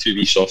 if he had 2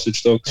 wee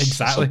sausage dogs.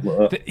 Exactly. something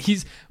like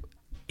that.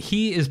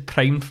 He is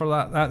primed for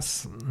that.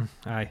 That's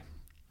aye.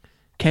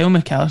 Kyle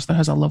McAllister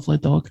has a lovely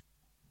dog.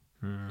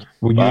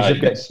 Well,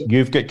 Aye,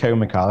 you've got Kyle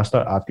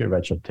McAllister, I've got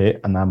Richard Tate,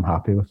 and I'm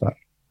happy with that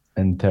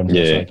in terms of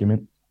this Yeah.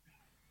 argument.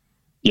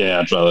 Yeah,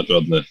 I'd rather be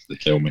on the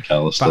Kyle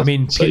McAllister But I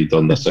mean, side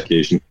on this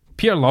occasion.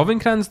 Peter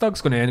Lovenkran's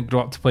dog's going to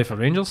grow up to play for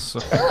Rangers. So.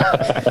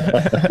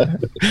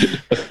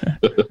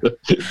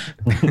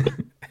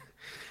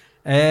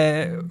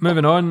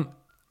 Moving on.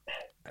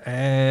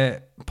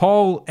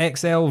 Paul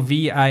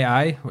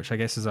XLVII, which I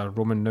guess is a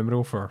Roman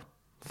numeral for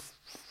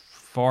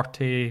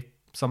 40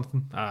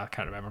 something. I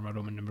can't remember my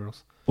Roman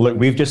numerals. Look,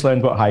 we've just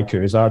learned what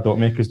haikus are, don't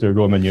make us do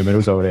Roman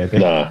numerals already.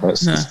 Nah,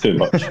 that's too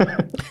much.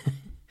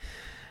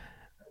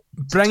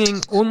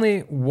 Bringing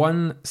only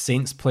one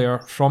Saints player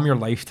from your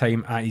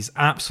lifetime at his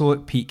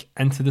absolute peak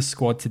into the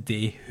squad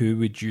today, who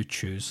would you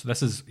choose?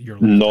 This is your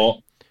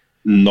Not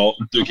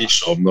Dougie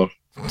Somner,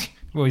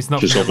 well, he's not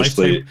from because your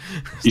obviously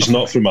lifetime. he's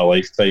not from my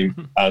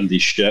lifetime and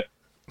he's shit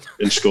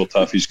and scored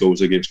half his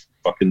goals against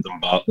fucking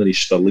Dumbarton and he's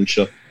still in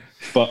shit.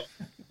 But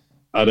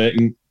I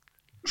reckon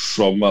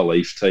from my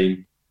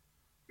lifetime,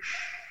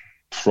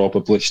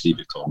 probably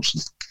Stevie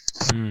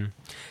Thompson.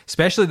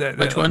 Especially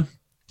Which one?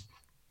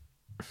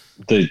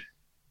 I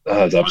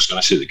was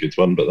going to say the good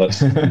one, but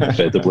that's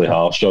incredibly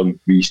harsh on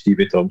wee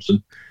Stevie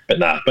Thompson. But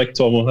nah, Big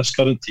Tomo, this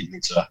current team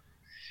needs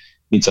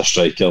a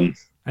striker.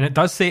 And it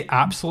does say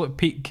absolute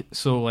peak,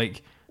 so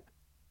like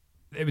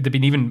it would have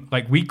been even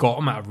like we got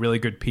him at a really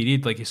good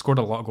period. Like he scored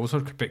a lot of goals,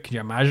 but can you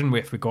imagine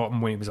if we got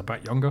him when he was a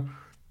bit younger?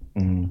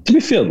 To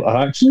be fair,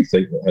 I actually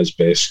think that his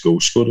best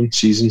goal scoring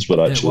seasons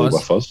were actually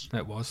with us.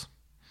 It was.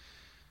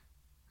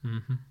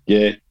 Mm-hmm.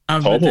 Yeah,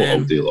 Tomo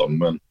all day long,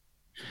 man.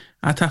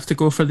 I'd have to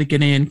go for the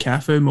Guinean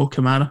Cafu, Mo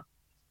Kamara.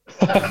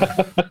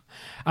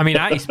 I mean,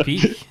 at his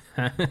peak.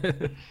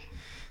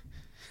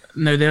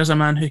 Now there's a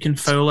man who can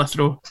foul a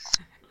throw.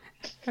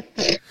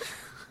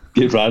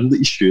 He ran like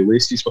his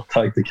shoelaces were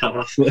tagged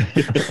together.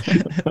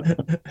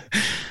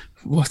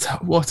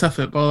 What a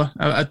footballer.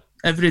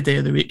 Every day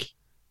of the week.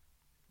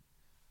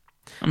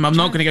 I'm not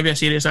going to give you a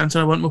serious answer.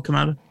 I want Mo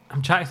Kamara.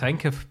 I'm trying to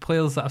think of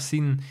players that I've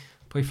seen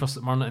play for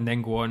St Mirren and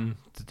then go on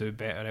to do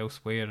better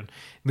elsewhere. And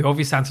the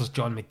obvious answer is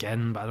John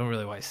McGinn, but I don't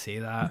really want to say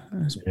that.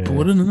 It's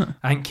boring, isn't it?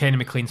 I think Kenny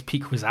McLean's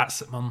peak was at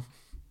St Mirren,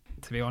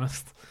 to be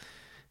honest.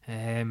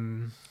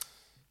 Eric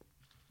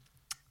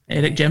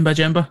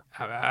Jemba.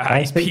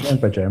 I think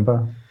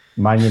Jemba.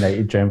 Man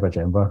United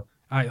Jemba.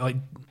 I like.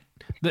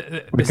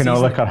 We can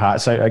all lick our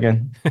hats out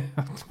again.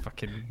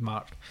 Fucking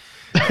Mark.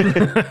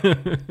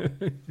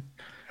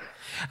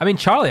 I mean,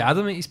 Charlie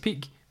Adam at his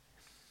peak.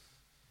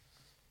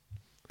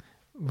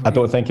 I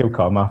don't think he'll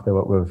come after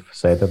what we've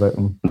said about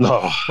him.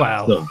 No.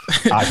 Well, no.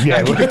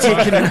 Yeah,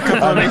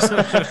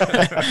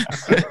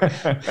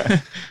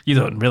 you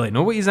don't really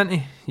know what he's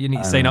into. You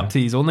need to sign up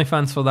to his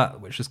OnlyFans for that,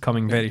 which is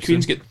coming very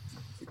soon.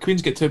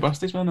 Queen's get 2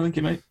 birthdays, man. I think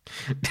he might.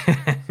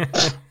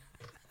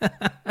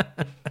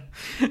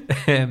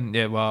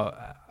 Yeah, well,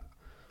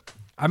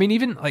 I mean,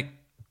 even like,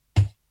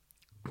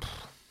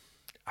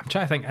 I'm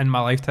trying to think in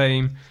my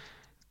lifetime,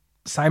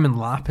 Simon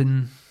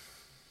Lappin.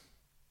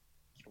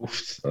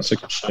 Oof, that's a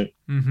good shout.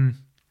 Mm-hmm.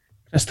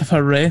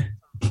 Christopher Ray.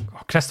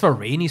 Christopher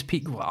Ray in his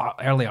peak,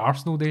 early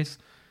Arsenal days.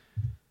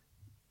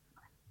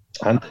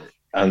 And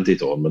Andy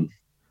Dorman.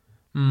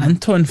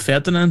 Anton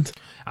Ferdinand.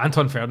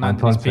 Anton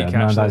Ferdinand in his peak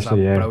actually is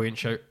a brilliant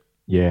shout.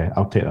 Yeah,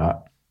 I'll take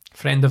that.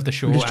 Friend of the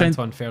show,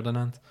 Anton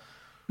Ferdinand.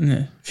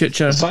 Yeah.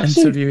 Future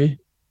interviewee.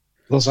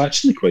 There's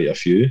actually quite a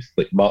few,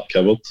 like Mark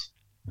Coward.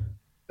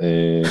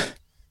 I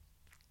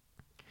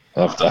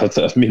would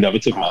have Mark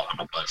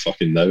Coward like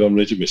fucking now. I'm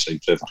ready to sign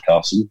Trevor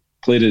Carson.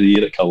 Played of the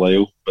year at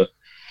Carlisle, but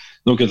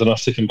not good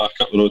enough to come back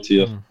up the road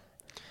here.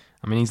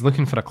 I mean, he's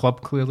looking for a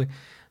club, clearly.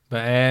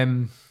 But I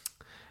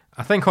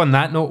think on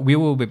that note, we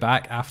will be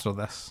back after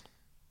this.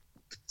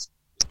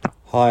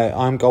 Hi,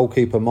 I'm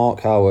goalkeeper Mark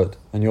Howard,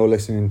 and you're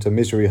listening to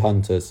Misery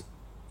Hunters.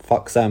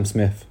 Fuck Sam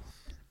Smith.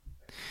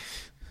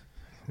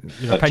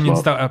 Your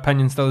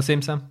opinion still the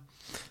same, Sam?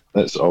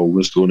 It's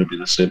always going to be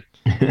the same.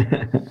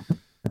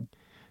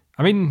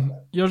 I mean,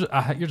 you're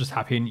just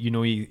happy and you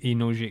know he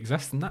knows you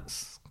exist, and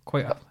that's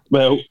quite a...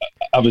 Well,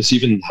 I was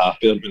even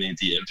happier when he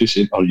DM'd you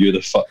saying, "Are you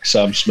the fuck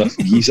Sam Smith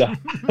geezer?"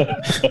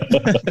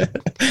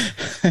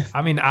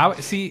 I mean, I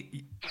would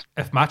see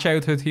if my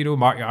childhood hero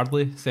Mark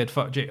Yardley said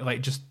 "fuck Jake,"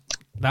 like just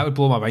that would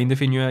blow my mind if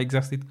he knew I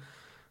existed.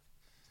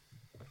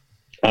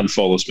 And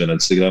follows me on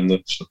Instagram though.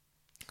 So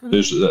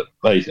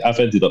I've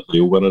ended up the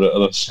real winner out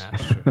of this.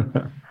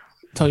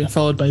 Until you're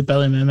followed by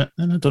Billy Mehmet,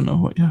 then I don't know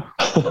what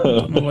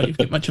you've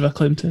got much of a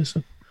claim to.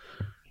 So,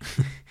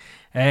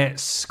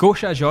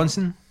 Scotia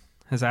Johnson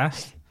has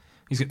asked.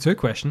 He's got 2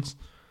 questions.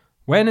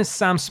 When is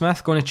Sam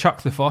Smith going to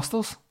chuck the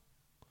Fosters?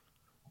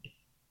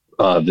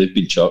 They've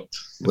been chucked.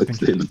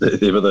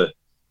 They were the.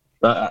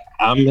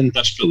 I'm in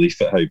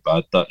disbelief at how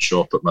bad that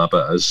shop at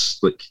Mabbit is.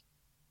 Like,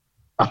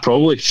 I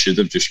probably should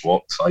have just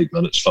walked 5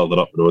 minutes further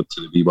up the road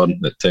to the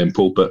V1 at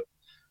Temple, but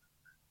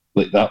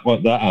like that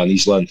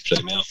Annie's Land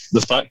Premier, the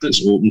fact that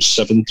it's open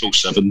 7 till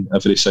 7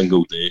 every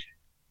single day.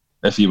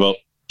 If you were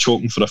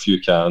choking for a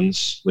few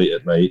cans late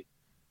at night,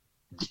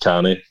 you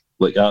can't.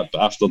 Like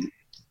after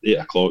 8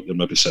 o'clock, you're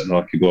maybe sitting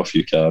there, I could go a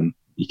few can.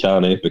 You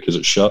can't because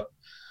it's shut.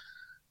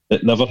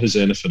 It never has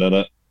anything in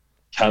it.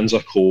 Cans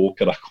of Coke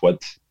are £1.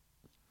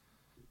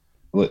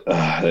 Like,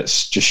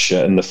 it's just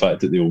shit. And the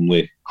fact that the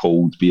only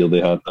cold beer they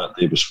had that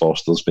day was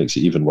Foster's makes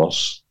it even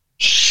worse.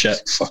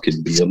 Shit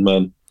fucking beer,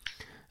 man.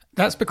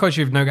 That's because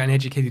you've now got an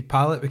educated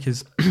palate,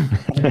 because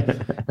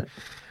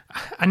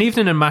an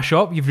evening in my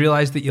shop, you've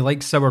realised that you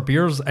like sour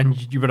beers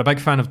and you were a big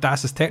fan of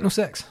Das's Techno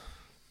Sex.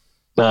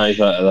 Aye,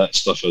 that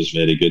stuff is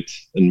very good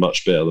and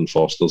much better than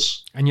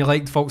Foster's. And you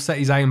liked Fault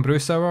City's Iron Brew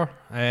Sour.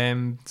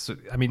 So,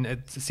 I mean,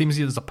 it seems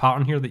there's a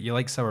pattern here that you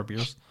like sour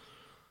beers.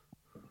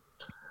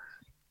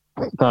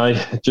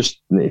 Aye, just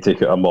need to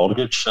take out a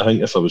mortgage, I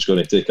think, if I was going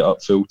to take it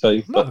up full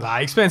time. Not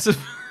that expensive.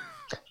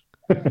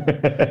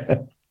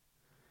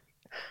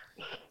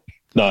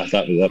 Nah,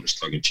 that was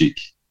tongue in cheek.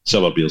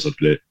 Sour beers are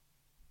great.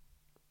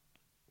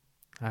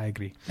 I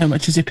agree. How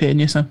much is he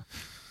paying you, Sam?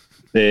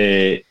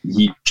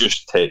 He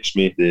just texted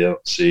me there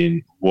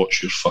saying,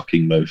 "Watch your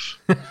fucking mouth."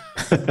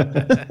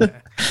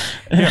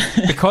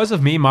 Because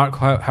of me, Mark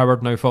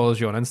Howard now follows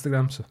you on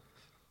Instagram. So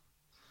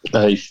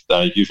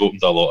You've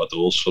opened a lot of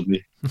doors for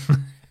me.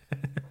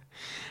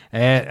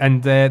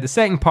 And the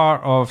second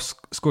part of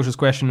Scotia's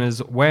question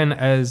is, when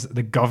is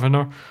the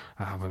governor,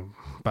 I have a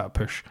bit of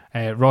push,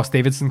 Ross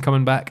Davidson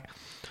coming back?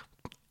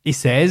 He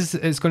says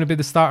it's going to be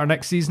the start of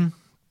next season.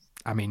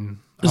 I mean,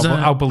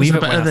 I'll believe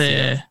it when I see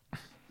it.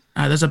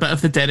 There's a bit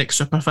of the Derek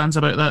superfans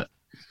about that.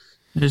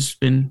 He's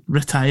been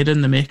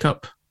retiring the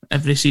makeup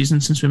every season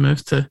since we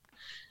moved to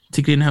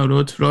Greenhill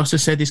Road. Ross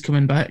has said he's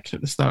coming back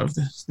at the start of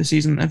the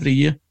season every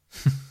year.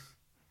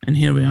 And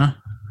here we are.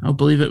 I'll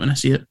believe it when I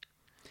see it.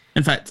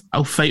 In fact,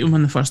 I'll fight him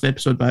on the first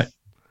episode back.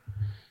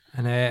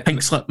 And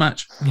pink slip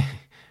match.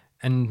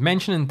 And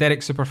mentioning Derek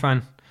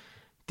Superfan,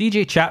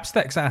 DJ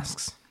Chapsticks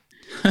asks,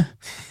 you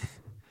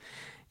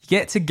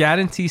get to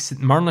guarantee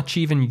St Mirren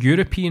achieving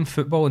European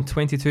football in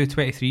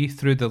 22-23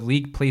 through the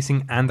league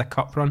placing and a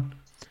cup run.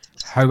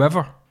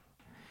 However,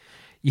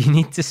 you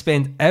need to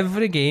spend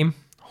every game,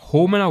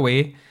 home and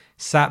away,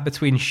 sat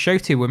between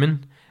shouty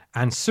women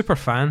and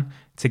Superfan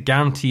to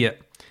guarantee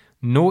it.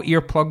 No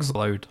earplugs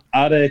allowed.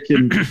 I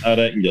reckon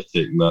you're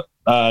taking that.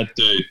 I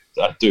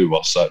do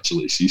worse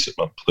actually. See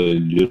someone play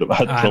in Europe.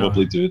 I'd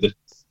probably do the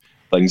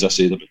things I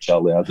said about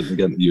Charlie Adam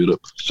again in Europe.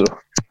 So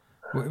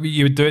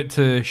you would do it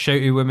to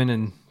shouty women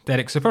and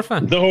Derek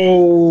Superfan?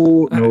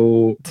 No.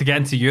 To get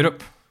into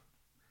Europe?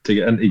 To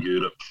get into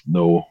Europe,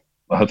 no.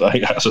 I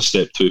think that's a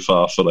step too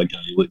far for a guy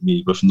like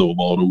me with no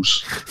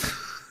morals.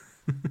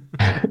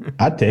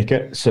 I'd take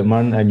it. St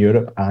Mirren in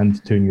Europe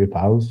and 2 new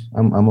pals.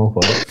 I'm all for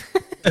it.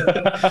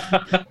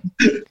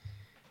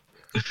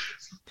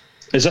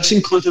 Is this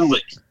including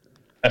like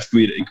if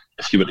you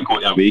were to go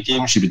to away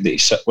games, you would need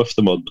to sit with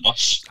them on the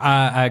bus?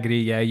 I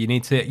agree. Yeah, you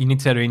need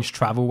to arrange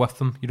travel with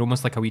them. You're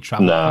almost like a wee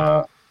travel.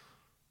 Nah,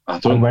 I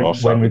don't know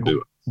if when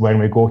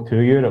we go to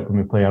Europe, when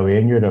we play away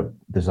in Europe,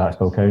 does that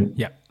still count?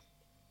 Yeah.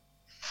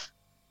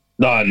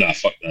 Nah,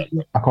 fuck that.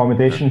 No.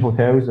 Accommodation,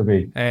 hotels will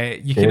be.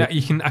 You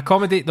can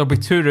accommodate. There'll be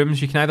 2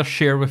 rooms. You can either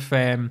share with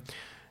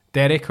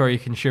Derek or you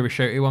can share with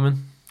shouty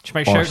woman. She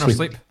might shout in her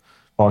sleep.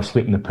 Or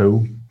sleep in the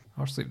pool.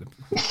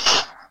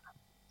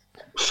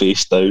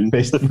 Face down.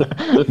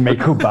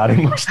 Michael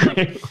Barrymore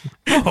style.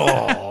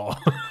 Oh.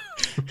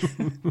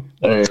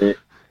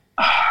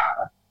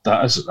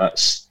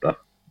 That's a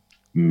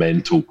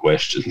mental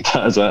question.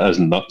 That is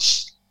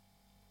nuts.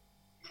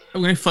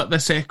 I'm going to flip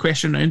this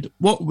question around.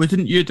 What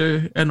wouldn't you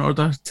do in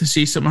order to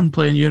see someone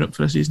play in Europe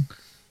for a season?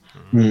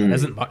 There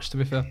isn't much, to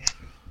be fair.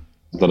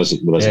 There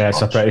isn't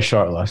it's much. a pretty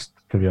short list,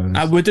 to be honest.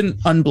 I wouldn't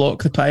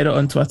unblock the pirate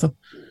on Twitter.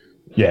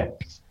 Yeah.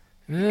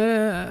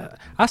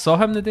 I saw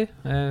him the day.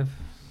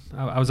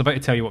 I was about to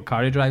tell you what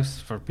car he drives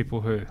for people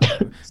who...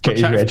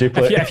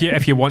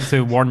 if you want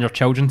to warn your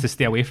children to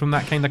stay away from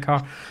that kind of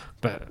car.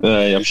 But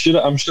I'm sure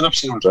I've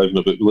seen him driving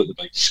about with the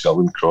big skull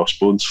and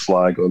crossbones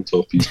flag on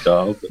top of his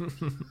car.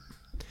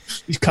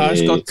 His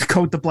car's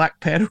called the Black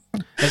Pearl.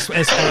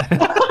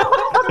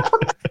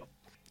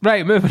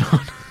 Right, moving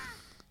on.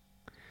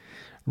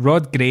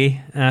 Rod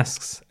Gray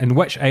asks, in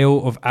which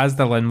aisle of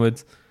Asda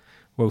Linwood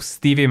will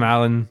Stevie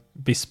Mallon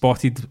be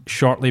spotted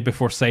shortly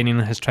before signing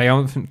his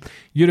triumphant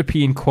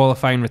European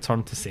qualifying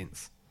return to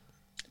Saints?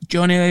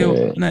 Johnny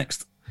Aisle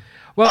next.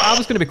 Well, I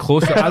was going to be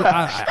closer.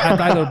 I'd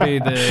either be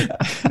the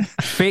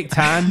fake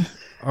tan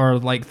or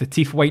like the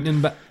teeth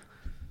whitening bit.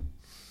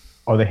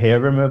 Or the hair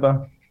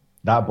remover.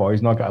 That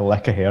boy's not got a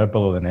lick of hair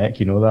below the neck,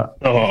 you know that?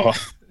 Oh.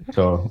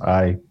 So,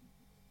 I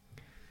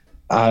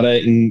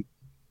reckon...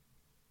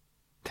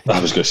 I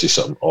was going to say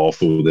something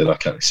awful there. I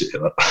can't say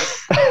that.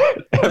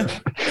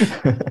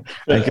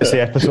 I think it's the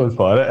episode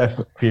for it if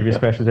previous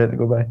questions had to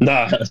go by.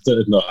 Nah, trust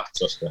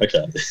me, I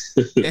can't.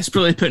 It's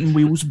probably putting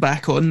wheels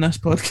back on this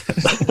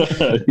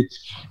podcast.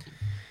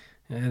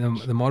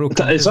 The moral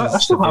compass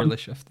is severely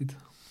shifted.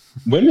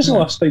 When was the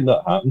last time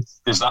that happened?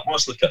 Because that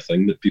was like a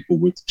thing that people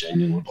would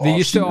genuinely... They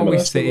used to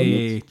always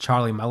say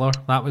Charlie Miller.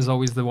 That was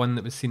always the one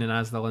that was seen in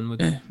Asda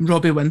Linwood.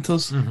 Robbie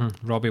Winters.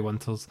 Mm-hmm. Robbie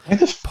Winters.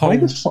 Paul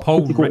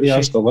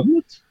Ritchie.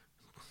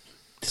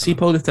 To see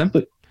Paul the Temp.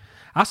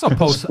 I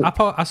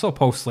saw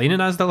Paul Slane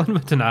in Asda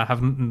Linwood and I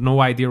have no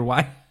idea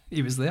why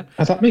he was there.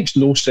 That makes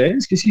no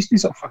sense because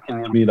he's a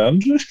fucking Amir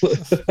Andrews.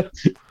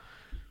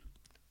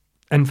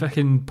 And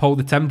fucking Paul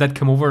the Tim did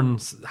come over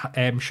and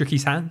shook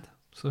his hand.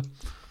 So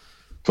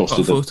got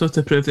a photo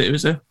to prove that he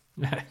was there.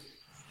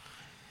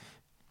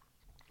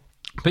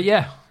 But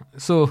yeah,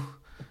 so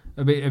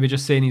are we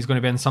just saying he's going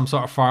to be in some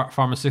sort of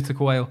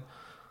pharmaceutical aisle?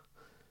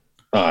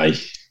 Aye.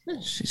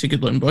 He's a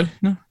good looking boy.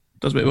 No,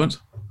 does what he wants.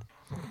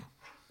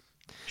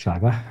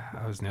 Shagger.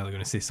 I was nearly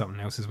going to say something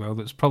else as well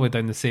that's probably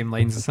down the same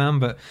lines as Sam,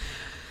 but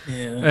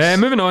yeah.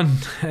 Moving on.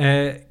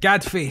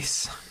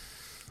 Gadface.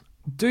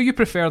 Do you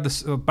prefer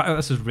this?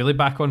 This is really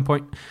back on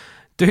point.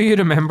 Do you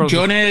remember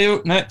Johnny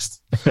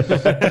next?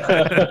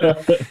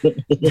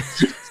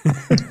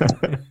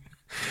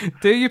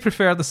 Do you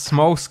prefer the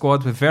small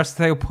squad with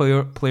versatile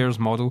players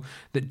model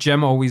that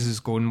Jim always is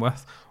going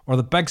with, or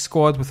the big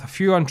squad with a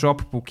few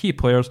undroppable key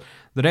players,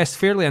 the rest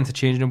fairly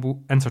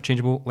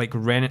interchangeable like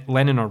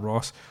Lennon or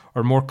Ross,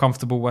 or more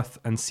comfortable with,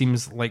 and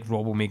seems like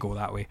Robbo may go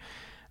that way?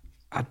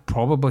 I'd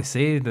probably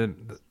say the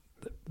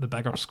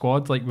bigger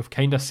squad. Like, we've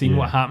kind of seen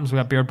what happens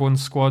with a bare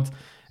bones squad.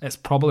 It's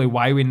probably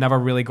why we never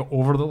really got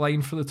over the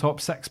line for the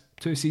top 6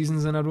 2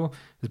 seasons in a row,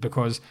 is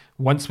because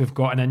once we've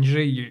got an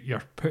injury,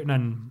 you're putting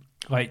in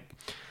like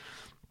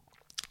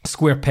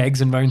square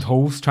pegs and round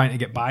holes trying to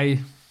get by.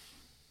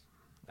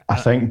 I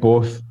think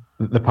both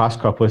the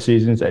past couple of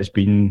seasons, it's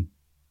been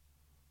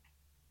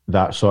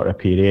that sort of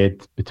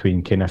period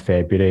between kind of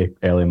February,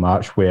 early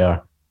March,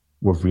 where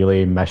we've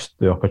really missed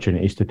the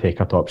opportunities to take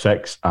a top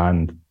 6,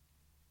 and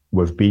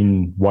we've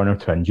been 1 or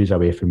 2 injuries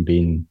away from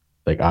being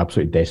like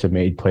absolutely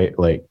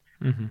decimated.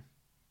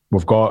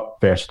 We've got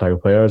versatile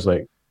players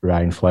like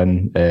Ryan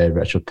Flynn,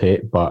 Richard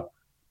Tate, but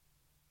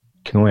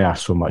can only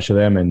ask so much of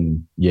them.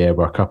 And yeah,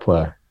 we're a couple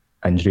of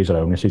injuries or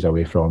illnesses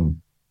away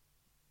from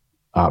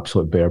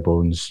absolute bare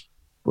bones,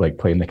 like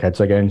playing the kids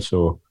again.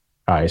 So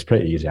it's a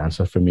pretty easy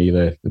answer for me.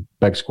 The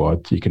big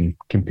squad, you can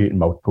compete in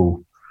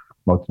multiple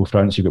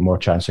fronts. You've got more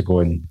chance of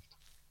going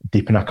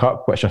deep in a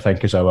cup, which I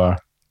think is our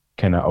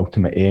kind of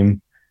ultimate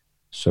aim.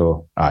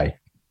 So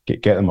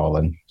get them all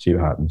in, see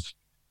what happens.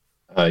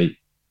 I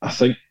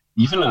think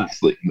even in,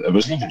 like, it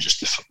wasn't even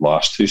just the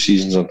last 2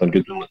 seasons under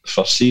Goodwin. Like the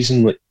first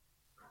season, like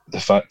the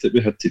fact that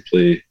we had to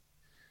play.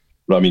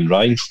 I mean,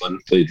 Ryan Flynn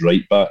played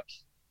right back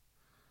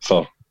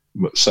for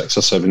 6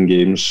 or 7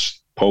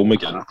 games. Paul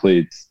McGinn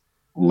played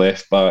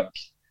left back,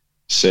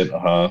 centre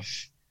half.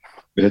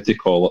 We had to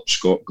call up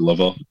Scott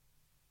Glover.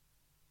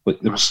 Like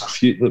there was a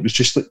few. It was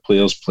just like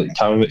players playing.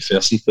 Cameron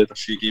McPherson played a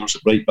few games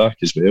at right back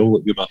as well.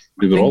 Like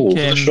we were all over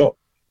the shop.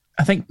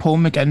 I think Paul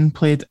McGinn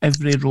played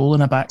every role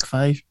in a back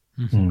 5.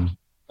 You'd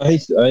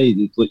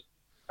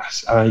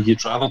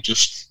rather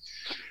just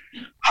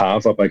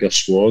have a bigger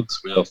squad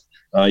where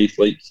like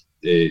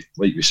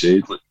we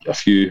said, like a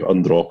few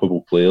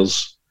undroppable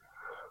players,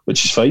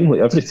 which is fine.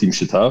 Like every team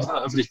should have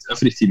that.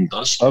 Every team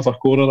does have a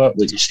core of that.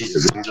 Like you see it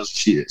at Rangers,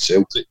 you see it at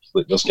Celtic.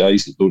 Like there's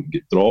guys that don't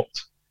get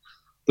dropped.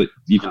 Like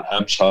even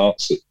Hibs,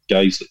 Hearts, like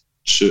guys like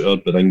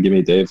Shooter,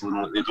 Beringame,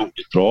 Devlin, like they don't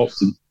get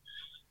dropped.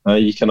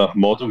 And you kind of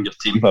model your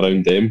team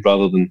around them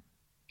rather than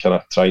kind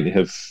of trying to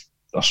have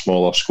a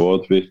smaller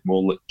squad with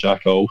more like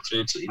jack of all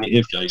trades. You need to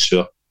have guys who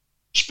are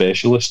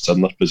specialists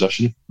in their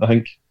position, I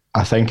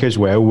think as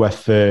well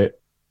with the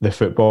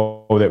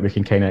football that we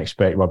can kind of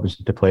expect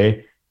Robinson to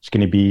play, it's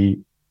going to be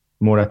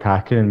more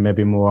attacking and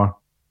maybe more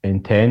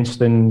intense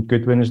than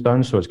Goodwin has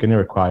done. So it's going to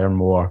require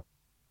more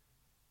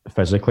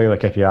physically.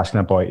 Like if you're asking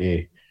a boy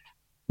to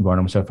run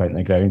himself out in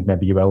the ground,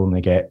 maybe you will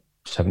only get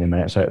 70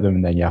 minutes out of them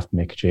and then you have to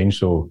make a change.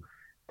 So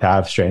to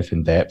have strength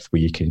and depth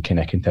where you can kind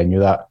of continue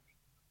that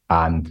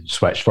and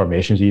switch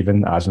formations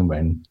even as and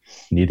when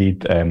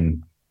needed,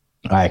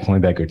 I can only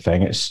be a good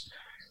thing.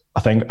 I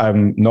think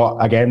not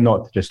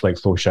to just like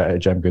throw shit at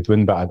Jim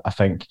Goodwin, but I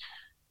think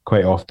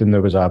quite often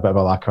there was a bit of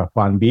a lack of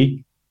plan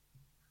B,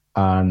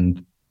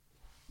 and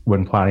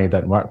when plan A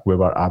didn't work, we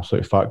were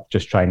absolutely fucked,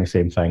 just trying the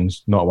same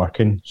things, not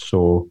working.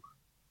 So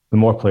the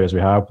more players we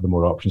have, the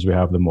more options we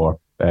have, the more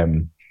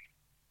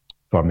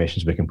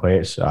formations we can play.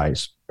 It's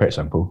pretty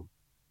simple.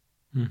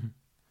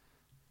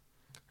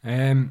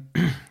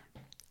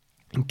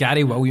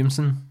 Gary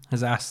Williamson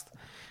has asked,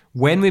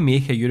 when we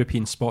make a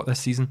European spot this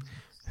season,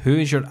 who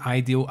is your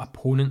ideal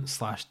opponent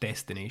 /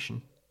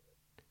 destination?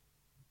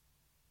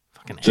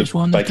 I just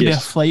want there to be a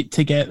flight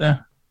to get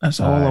there. That's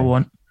all I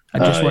want. I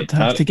just want to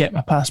have to get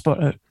my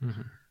passport out.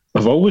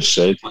 I've always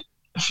said, like,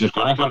 if you're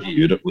going to go to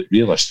Europe, like,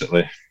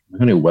 realistically, you're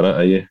going to win it,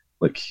 are you?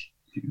 Like,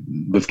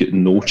 we've got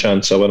no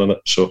chance of winning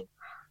it. So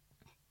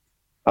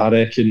I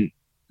reckon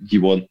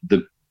you want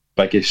the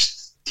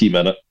biggest team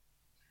in it,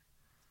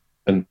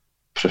 and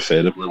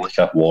preferably like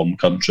a warm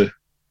country.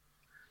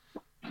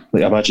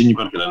 Like, imagine you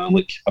were going in,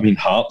 like, I mean,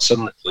 Hearts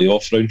in the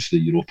playoff round for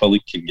the Europa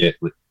League can get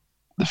like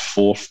the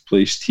 4th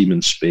place team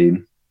in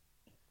Spain.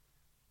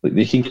 Like,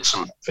 they can get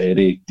some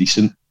very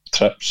decent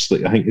trips.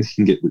 Like, I think they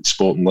can get like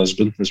Sporting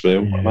Lisbon as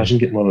well. Yeah. Imagine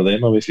getting one of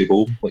them away from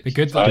home. Like, be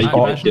good.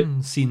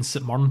 Imagine seeing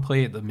St Mirren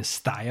play at the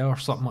Mestalla or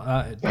something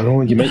like that. I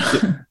know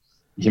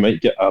you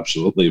might get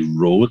absolutely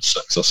rolled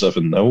 6 or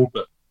 7-0,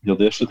 but you're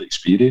there for the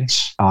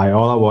experience.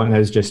 All I want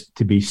is just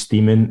to be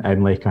steaming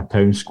in like a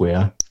town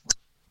square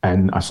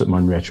in a St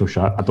Mirren retro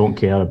shirt. I don't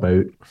care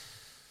about,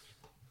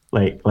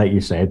 like you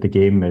said, the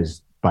game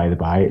is by the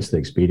by. It's the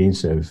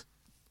experience of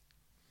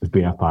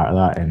being a part of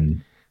that,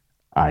 and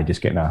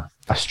just getting a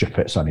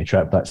stupid sunny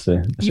trip. That's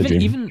the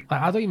dream. Even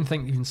like, I don't even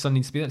think even sun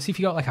needs to be that. See if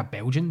you got like a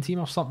Belgian team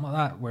or something like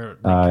that, where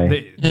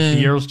like, the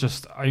beer's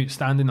just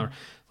outstanding, or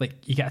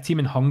like you get a team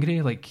in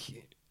Hungary. Like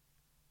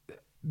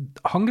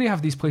Hungary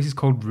have these places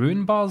called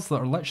ruin bars that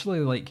are literally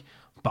like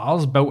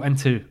bars built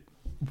into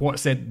what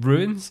said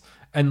ruins,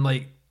 and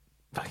like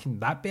fucking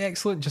that'd be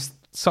excellent. Just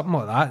something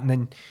like that, and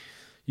then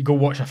you go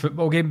watch a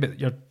football game, but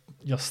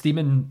you're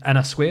steaming in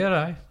a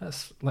square.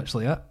 That's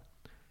literally it.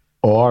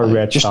 Or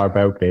Red Star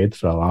Belgrade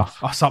for a laugh.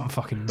 Or something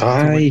fucking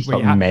Aye.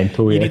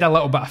 Mental, you yeah. need a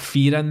little bit of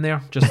fear in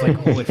there. Just like,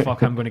 holy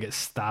fuck, I'm going to get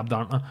stabbed,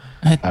 aren't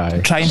I?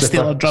 Try and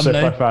steal a drum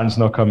Super now. fans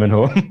not coming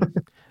home.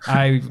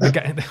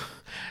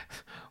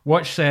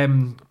 Watch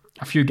a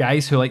few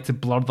guys who like to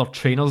blur their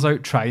trainers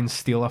out try and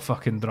steal a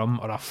fucking drum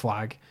or a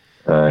flag.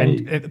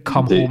 And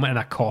come home in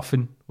a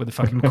coffin with the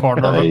fucking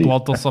corner of it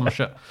blood or some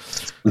shit.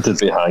 Did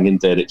they hanging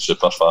Derek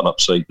Superfan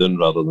upside down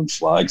rather than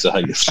flags? I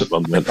think if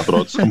someone went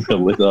abroad somewhere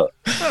like that.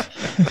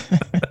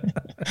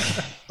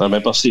 I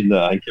remember seeing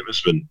that. I think it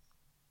was when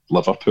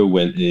Liverpool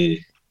went to,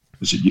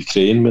 was it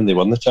Ukraine when they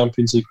won the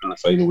Champions League when the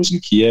final was in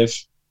Kiev,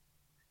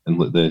 and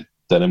like the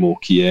Dynamo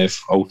Kiev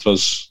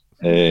ultras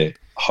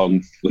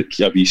hung like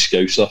a wee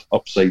scouser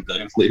upside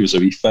down like he was a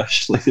wee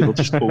fish, like they were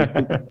just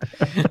holding.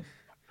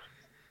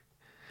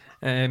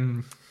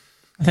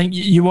 I think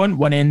you want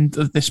one end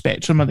of the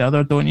spectrum or the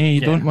other, don't you? You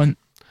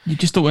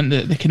just don't want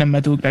the kind of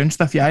middle ground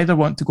stuff. You either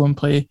want to go and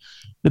play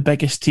the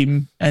biggest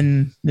team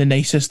in the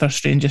nicest or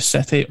strangest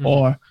city,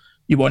 or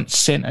you want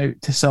sent out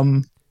to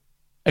some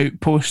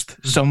outpost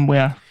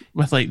somewhere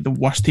with like the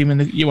worst team,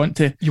 and you want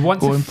to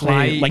go and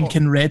play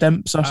Lincoln Red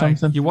Imps or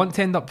something. You want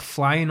to end up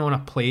flying on a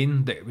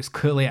plane that was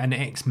clearly an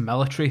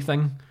ex-military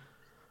thing,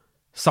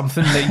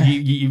 something that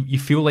you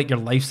feel like your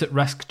life's at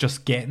risk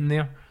just getting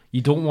there. You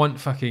don't want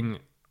fucking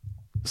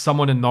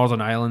someone in Northern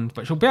Ireland,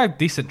 which will be a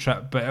decent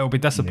trip, but it'll be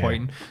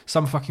disappointing. Yeah.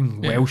 Some fucking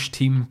Welsh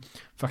team,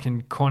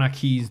 fucking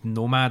Connacht's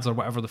Nomads or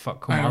whatever the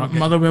fuck.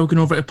 Motherwell going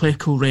over to play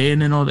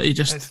Coleraine and all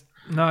that.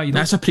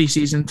 That's a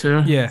pre-season tour.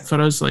 Yeah, for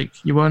us, like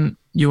you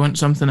want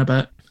something a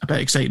bit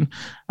exciting.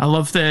 I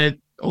love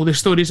all the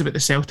stories about the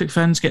Celtic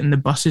fans getting the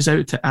buses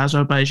out to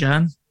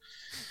Azerbaijan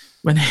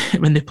when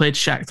they played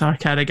Shakhtar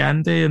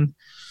Karagandhi and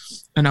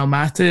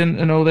Almaty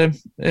and all them.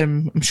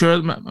 I'm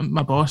sure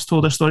my boss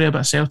told a story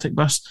about a Celtic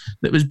bus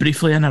that was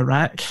briefly in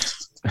Iraq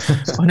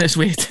on its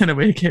way to an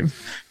away game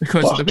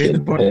because of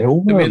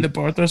the way the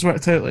borders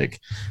worked out. Like,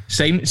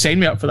 sign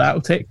me up for that. I'll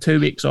take 2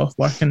 weeks off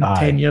work and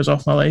 10 years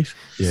off my life.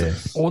 Yeah.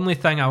 Only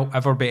thing I'll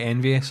ever be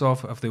envious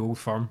of the old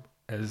firm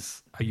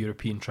is a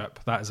European trip.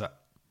 That is it.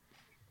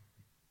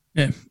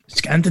 Yeah,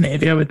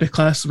 Scandinavia would be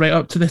class, right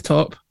up to the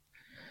top.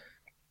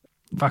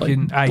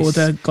 Fucking like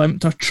Boda,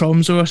 Glimt or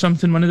Tromsø or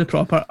something, one of the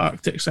proper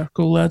Arctic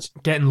Circle lads.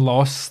 Getting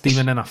lost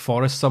steaming in a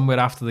forest somewhere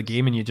after the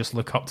game and you just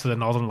look up to the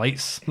Northern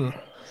Lights.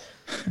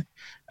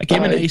 A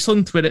game in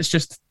Iceland where it's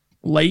just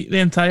light the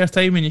entire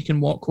time and you can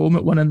walk home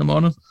at 1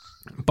 a.m.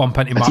 Bump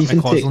into Mark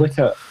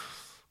McCausland.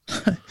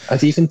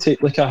 I'd even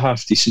take like a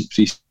half decent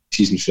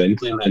pre-season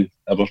friendly, and then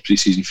our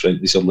pre-season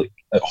friendlies are like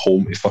at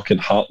home to fucking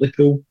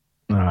Hartlepool.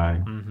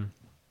 Aye. Mm-hmm.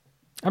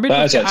 I mean,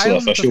 that is actually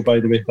official, by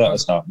the way. That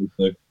has happened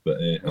now. But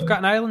we've got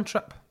an island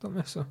trip, don't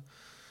we? So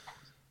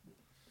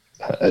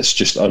it's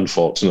just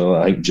unfortunate.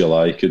 I think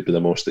July could be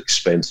the most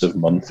expensive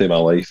month in my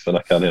life, and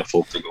I can't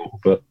afford to go.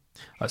 But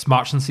it's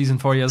marching season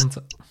for you, isn't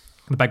it?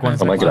 The big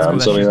ones. My gran,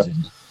 sorry.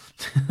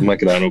 My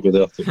gran will go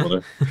there. Don't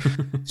worry.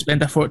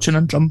 Spend a fortune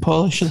on drum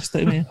polish this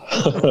time.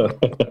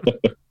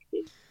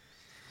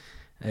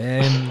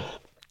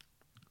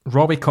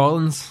 Robbie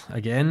Collins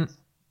again.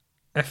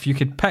 If you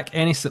could pick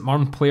any St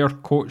Mirren player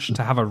coach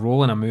to have a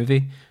role in a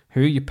movie,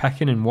 who are you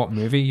picking and what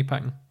movie are you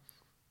picking?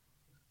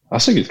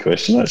 That's a good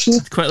question, actually.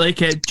 I'd quite like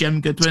Jim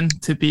Goodwin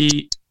to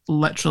be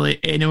literally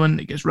anyone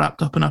that gets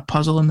wrapped up in a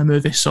puzzle in the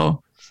movie Saw.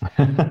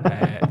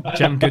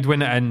 Jim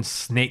Goodwin in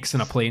Snakes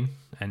in a Plane,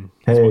 and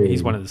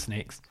he's one of the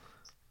snakes.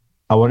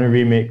 I want to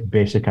remake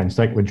Basic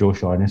Instinct with Joe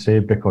Shaughnessy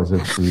because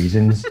of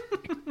reasons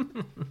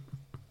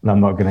that I'm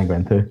not going to go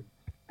into.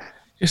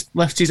 Just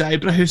lifts his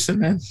eyebrows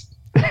and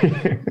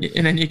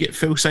then you get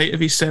full sight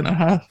of his centre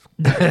half.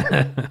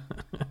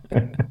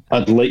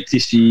 I'd like to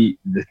see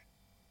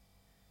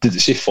did it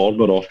say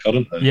former or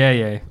current?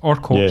 Yeah, or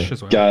coach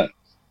as well.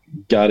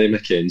 Gary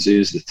McKenzie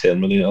is the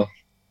Terminator.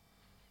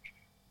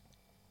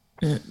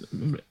 Yeah.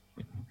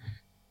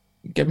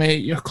 Give me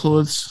your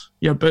clothes,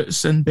 your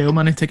boots, and bail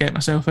money to get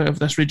myself out of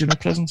this regional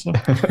prison. So.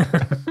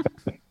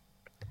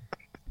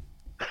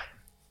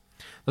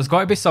 There's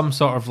got to be some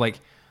sort of like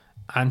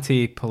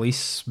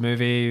anti-police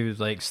movie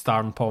like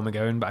starring Paul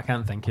McGowan, but I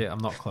can't think it. I'm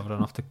not clever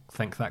enough to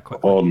think that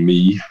quickly. Or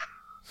me.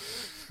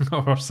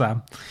 Or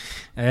Sam.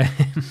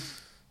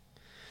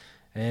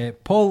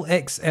 Paul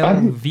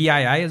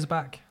XLVII is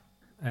back.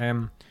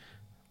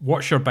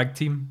 What's your big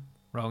team?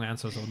 Wrong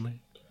answers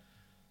only.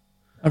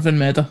 Irvin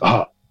Meda.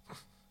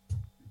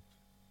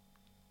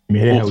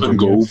 Open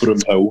goal,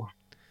 Broomhill.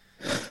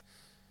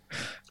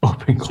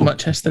 Open goal. So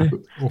much history.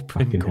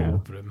 Open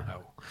goal,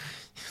 Broomhill.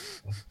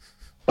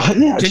 I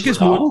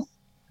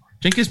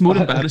think it's more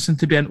embarrassing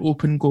to be an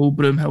open goal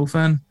Broomhill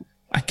fan,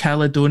 a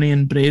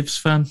Caledonian Braves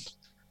fan.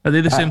 Are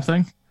they the same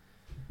thing?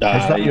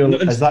 Is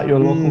that your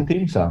local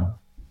team, Sam?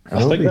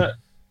 I think that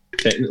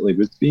technically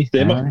would be.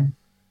 Them on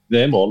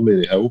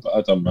Mary Hill, but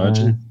I'd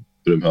imagine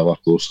Broomhill are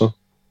closer.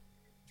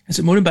 Is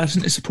it more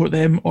embarrassing to support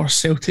them or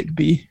Celtic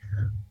B?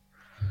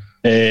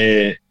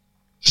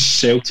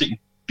 Celtic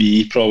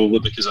B probably,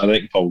 because I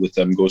think probably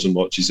Tim goes and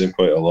watches them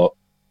quite a lot.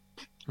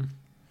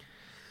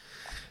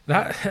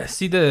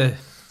 The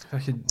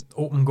fucking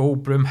open goal,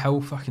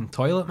 Broomhill fucking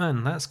toilet,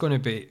 man. That's going to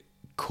be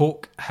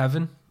coke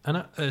heaven,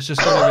 innit? It's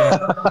just going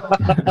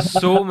to be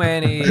so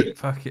many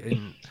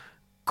fucking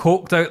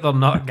coked out their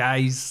nut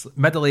guys,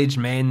 middle-aged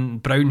men,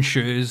 brown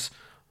shoes,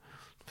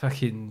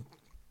 fucking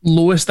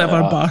lowest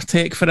ever bar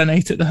take for a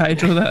night at the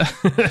Hydro.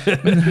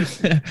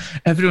 That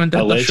everyone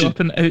did their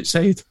shopping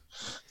outside.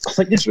 I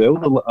think as well,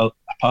 they're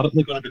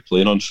apparently going to be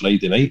playing on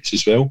Friday nights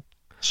as well.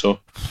 So,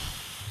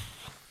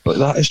 but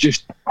that is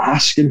just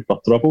asking for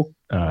trouble.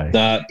 Aye.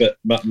 Nah,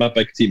 but my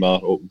big team are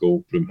open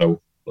goal, Broomhill,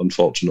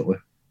 unfortunately,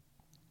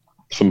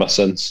 for my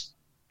sins.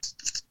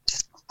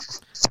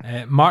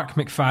 Mark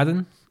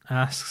McFadden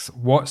asks,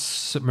 what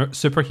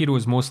superhero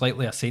is most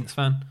likely a Saints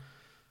fan?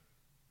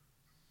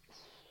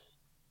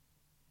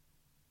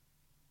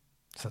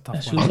 It's a tough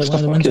This one. was like one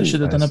of the ones I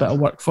should have done a bit of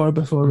work for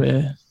before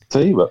we...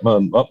 Tell you what,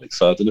 man, Mark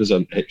McFadden is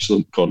an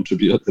excellent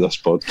contributor to this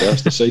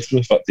podcast, aside from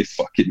the fact he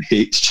fucking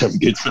hates Jim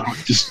Goodwin,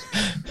 which is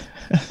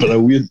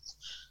brilliant.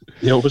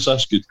 He always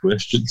asks good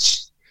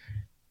questions.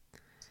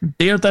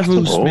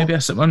 Daredevil's maybe a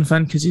St1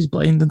 fan because he's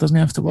blind and doesn't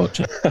have to watch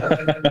it.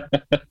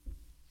 I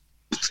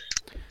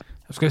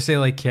was going to say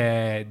like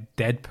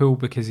Deadpool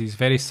because he's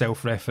very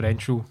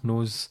self-referential,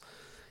 knows,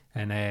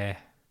 and I'd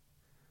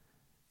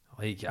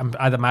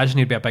imagine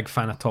he'd be a big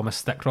fan of Thomas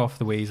Stickroft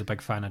the way he's a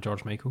big fan of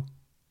George Michael.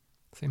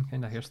 Same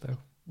kind of hairstyle.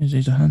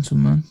 He's a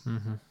handsome man.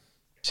 Mm-hmm.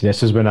 See,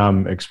 this is when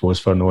I'm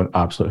exposed for knowing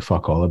absolutely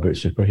fuck all about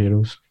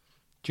superheroes.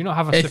 Do you not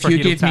have a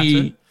superhero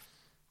tattoo?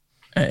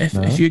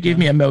 If you gave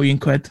me $1 million,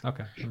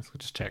 okay, let's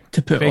just check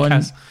to put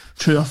on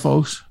true or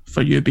false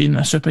for you being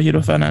a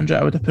superhero fan, Andrew,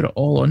 I would have put it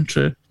all on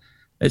true.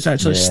 It's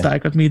actually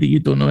staggered me that you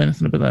don't know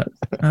anything about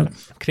that.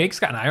 Craig's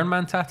got an Iron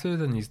Man tattoo,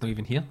 and he's not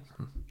even here.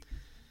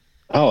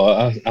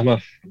 Oh, I'm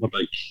a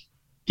big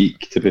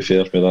geek, to be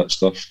fair, with that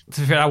stuff.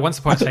 To be fair, I once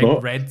upon a time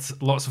read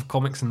lots of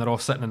comics, and they're all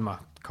sitting in my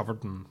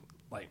cupboard, and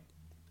like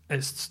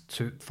it's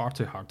far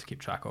too hard to keep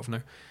track of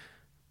now.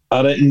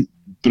 I reckon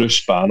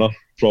Bruce Banner,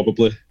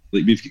 probably.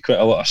 Like, we've got quite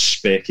a lot of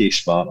specky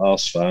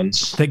Smart-Arse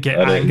fans that get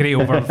angry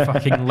over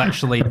fucking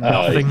literally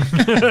nothing.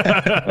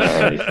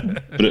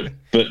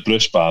 But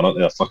Bruce Banner,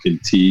 they're fucking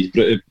tea.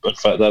 In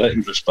fact, I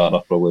reckon Bruce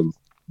Banner probably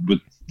would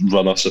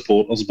run a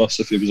supporters bus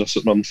if he was a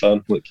St1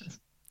 fan. Like,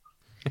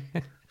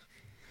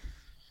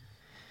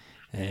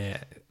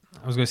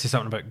 I was going to say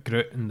something about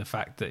Groot, and the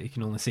fact that he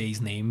can only say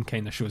his name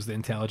kind of shows the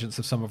intelligence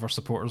of some of our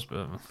supporters.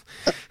 But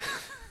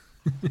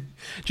do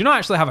you not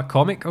actually have a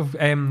comic of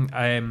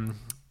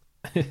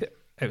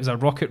it was a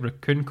Rocket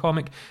Raccoon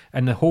comic,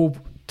 and the whole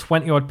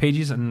 20 odd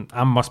pages, and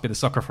I must be the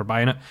sucker for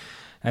buying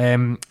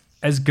it,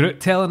 is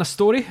Groot telling a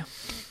story.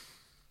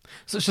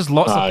 So it's just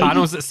lots of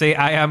panels that say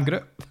I am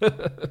Groot.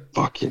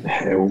 Fucking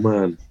hell,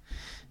 man.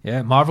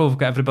 Yeah, Marvel have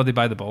got everybody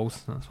by the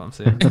balls. That's what I'm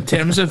saying. In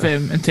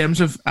terms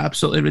of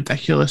absolutely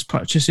ridiculous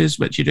purchases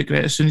which you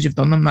regret as soon as you've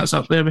done them, that's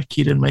up there with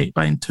Kieran White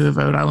buying 2 of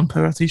our Alan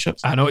Power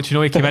t-shirts. I know. Do you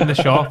know, he came in the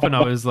shop and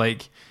I was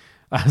like,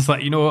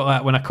 you know,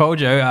 like, when I called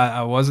you out,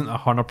 I wasn't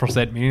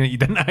 100% meaning it. You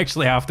didn't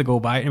actually have to go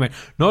buy it. And he went,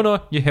 no,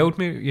 you held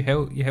me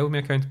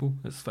accountable.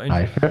 It's fine.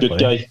 Aye, good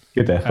guy.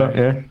 Good effort.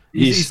 Yeah.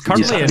 He's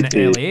currently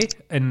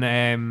in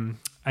LA,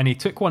 and he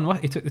took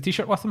the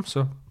t-shirt with him.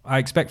 So I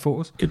expect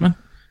photos. Good man.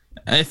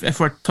 If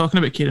we're talking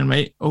about Kieran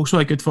White, also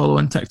a good follow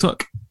on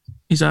TikTok.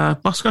 He's a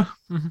busker.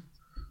 Mm-hmm.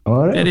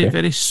 All right, very,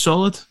 very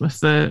solid with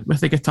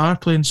the guitar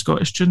playing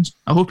Scottish tunes.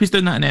 I hope he's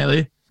doing that in LA.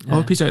 Yeah. I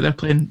hope he's out there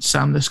playing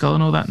Sam the Skull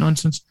and all that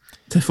nonsense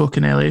to folk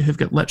in LA who've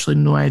got literally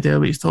no idea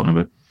what he's talking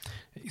about.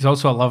 He's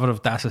also a lover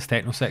of Das's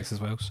Techno Sex as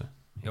well, so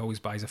he always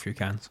buys a few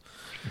cans.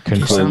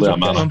 Clearly a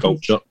man of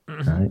culture.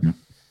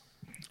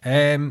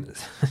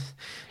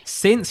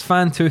 Saints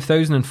fan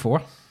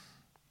 2004.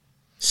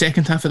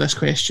 Second half of this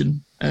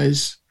question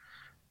is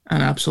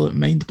an absolute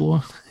mind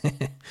blower.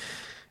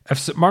 If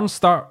St Mirren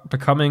start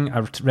becoming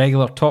a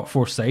regular top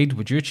 4 side,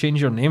 would you change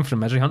your name from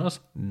Misery Hunters?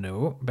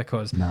 No,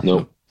 because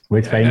no,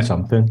 we'd find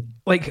something.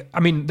 Like,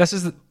 I mean, this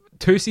is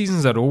 2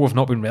 seasons in a row we've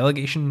not been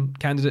relegation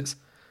candidates,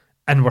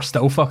 and we're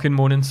still fucking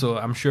moaning. So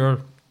I'm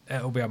sure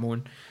it'll be a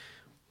moan.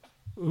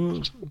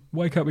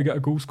 Why can't we get a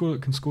goal scorer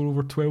that can score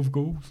over 12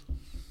 goals?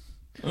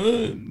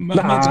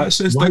 That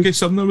says Dougie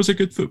Sumner was a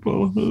good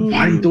footballer.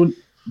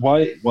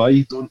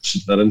 Why don't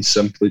St Mirren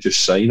simply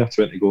just sign a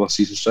 20-goal a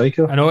season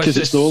striker? I know,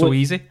 it's so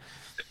easy.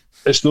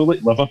 It's not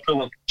like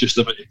Liverpool just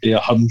about to pay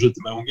 100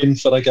 million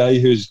for a guy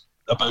who's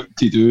about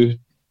to do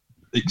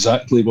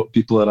exactly what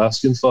people are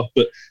asking for.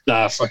 But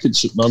fucking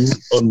St Mirren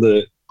on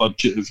the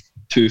budget of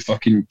 2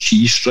 fucking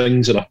cheese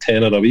strings and a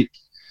tenner a week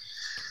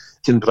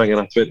can bring in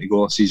a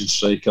 20-goal a season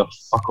striker.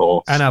 Fuck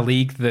off. In a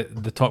league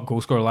that the top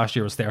goal scorer last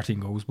year was 13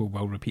 goals,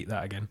 we'll repeat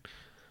that again.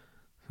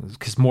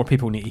 Because more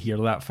people need to hear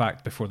that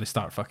fact before they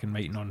start fucking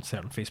writing on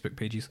certain Facebook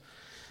pages.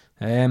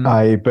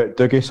 Aye, but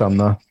Dougie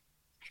Sumner.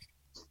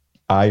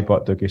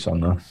 Dougie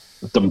Sumner.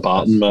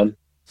 Dumbarton, man.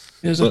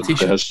 Here's a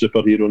t-shirt. His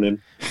superhero name.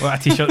 Well, a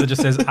t-shirt that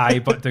just says I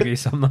but Dougie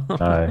Sumner.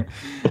 Aye.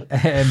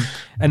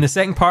 And the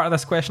second part of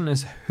this question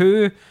is,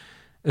 who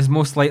is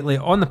most likely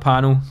on the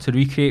panel to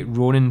recreate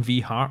Ronan v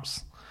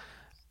Hearts?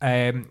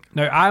 Now,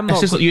 I'm not...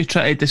 This is what you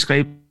try to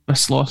describe a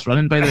sloth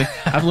running, by the way.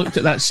 I've looked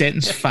at that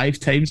sentence 5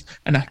 times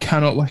and I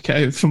cannot work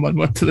it out from one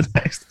word to the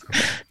next.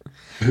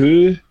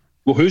 Who's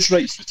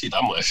right-footed?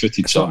 I'm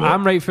left-footed. So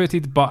I'm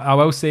right-footed, but I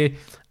will say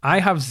I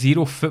have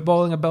zero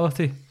footballing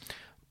ability,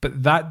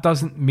 but that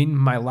doesn't mean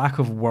my lack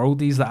of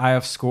worldies that I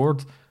have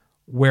scored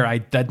where I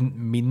didn't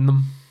mean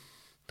them.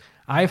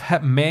 I've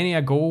hit many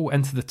a goal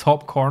into the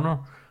top corner,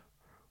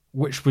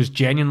 which was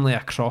genuinely a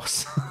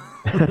cross.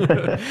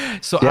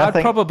 So Yeah,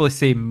 I'd probably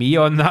say me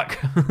on that.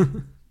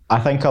 I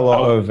think a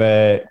lot of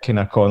kind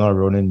of Connor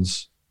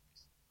Ronan's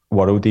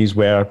worldies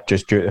were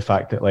just due to the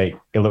fact that like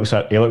he looks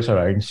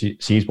around,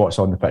 sees what's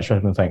on the picture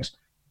and thinks,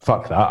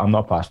 "Fuck that! I'm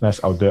not passing this.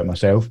 I'll do it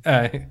myself."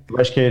 In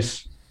which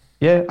case,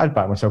 yeah, I'd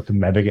back myself to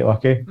maybe get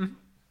lucky. Mm-hmm.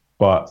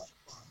 But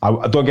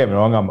I don't get me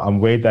wrong. I'm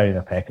way down in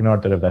the pecking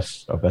order of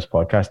this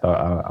podcast.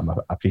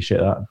 I appreciate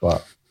that,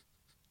 but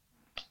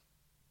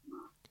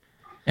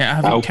yeah, I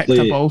haven't kicked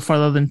a ball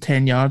further than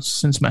 10 yards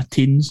since my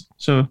teens.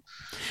 So,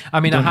 I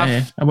mean,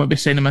 I won't be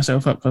signing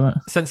myself up for that.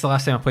 Since the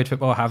last time I played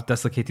football, I have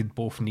dislocated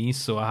both knees,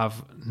 so I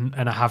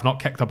have not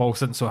kicked a ball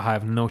since, so I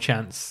have no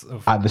chance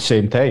of. At the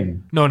same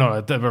time? No,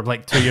 they were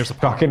like 2 years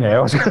apart. Fucking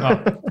hell!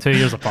 2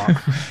 years apart.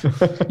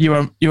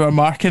 You were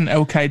marking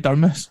Ilkay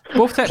Durmus.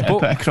 Both times,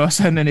 put a cross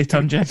in and he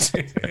turned in.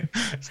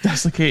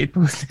 Dislocated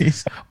both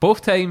knees.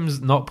 Both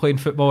times, not playing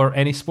football or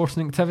any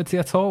sporting activity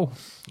at all.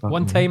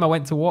 One time I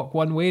went to walk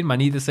one way and my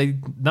knee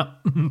decided no.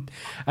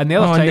 And the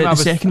other time the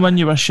second one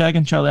you were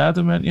shagging Charlie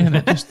Adam, weren't you? And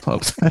it just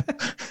popped.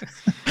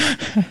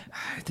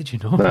 Did you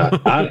know?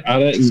 I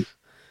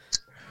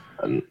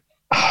reckon.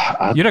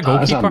 You're a goalkeeper.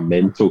 That's a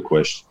mental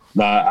question.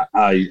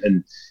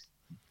 In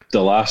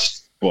the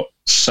last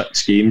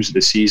 6 games of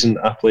the season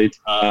I played,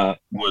 I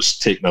was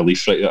taking a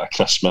leaf right out of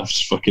Chris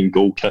Smith's fucking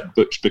goal kick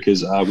books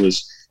because I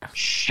was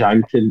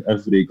shanking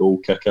every goal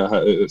kick I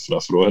hit for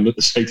a throw in at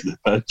the side of the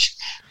pitch.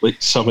 Like,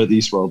 some of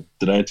these were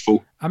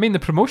dreadful. I mean, the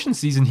promotion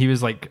season, he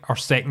was like our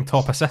second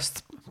top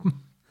assist.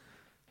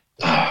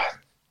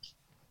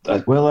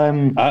 Well,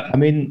 I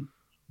mean,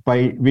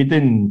 by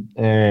reading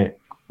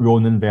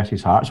Ronan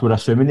versus Hearts, we're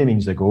assuming he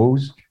means the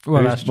goals.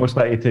 Well, Who's most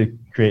likely to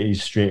create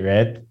his straight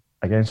red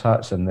against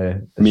Hearts in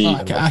the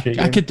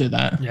I could do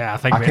that. Yeah, I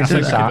think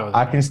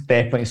I can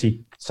definitely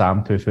see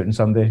Sam 2-footing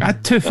somebody. I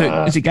had 2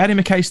 foot. Is it Gary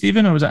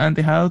Mackay-Steven or was it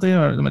Andy Halliday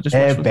or am I just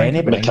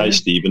Benny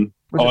Mackay-Steven?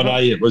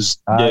 It was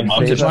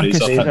Marcus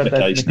Fraser hit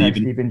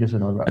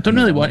Mackay-Steven. I don't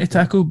really want to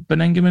tackle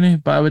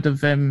Beninghamini, but I would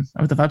have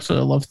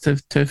absolutely loved to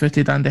have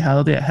 2-footed Andy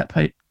Halliday at hip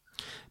height.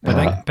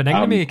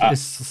 Beninghamini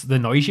is the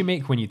noise you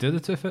make when you do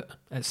the 2-foot.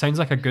 It sounds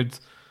like a good,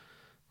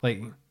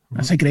 like.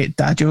 That's a great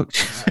dad joke.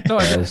 No,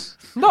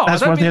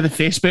 that's worthy of the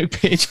Facebook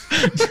page.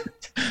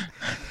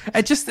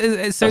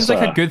 It sounds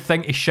like a good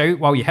thing to shout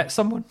while you hit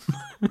someone.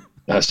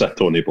 That's a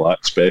Tony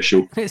Black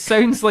special. It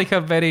sounds like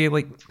a very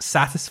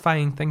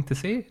satisfying thing to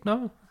say.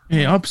 No.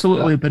 Yeah,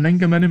 absolutely.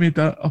 Beninghamini made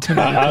that up in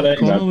the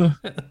corner.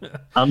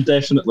 I'm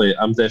definitely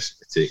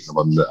taking the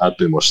one that I'd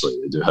be most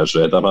likely to do his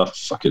red. I'm a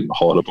fucking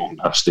horrible,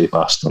 nasty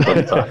bastard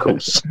on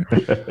tackles.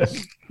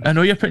 I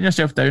know you're putting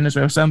yourself down as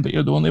well, Sam, but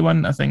you're the only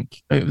one, I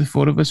think, out of the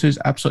 4 of us who's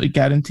absolutely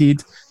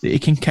guaranteed that he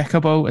can kick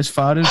a ball as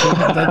far as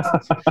Ronan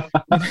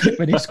did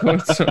when he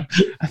scored. So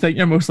I think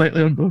you're most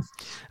likely on both.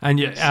 And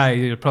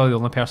you're probably the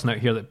only person out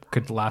here that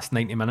could last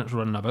 90 minutes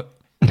running a bit.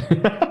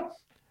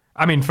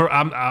 I mean,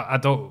 I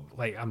don't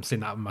I'm saying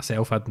that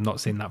myself. I'm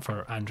not saying that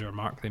for Andrew or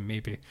Mark. They may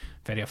be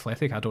very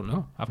athletic. I don't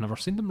know. I've never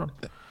seen them run.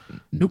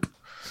 Nope.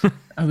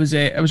 I was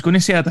going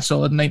to say I had a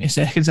solid 90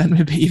 seconds in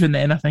me, but even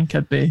then, I think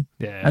I'd be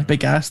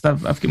gassed.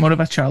 I've got more of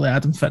a Charlie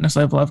Adam fitness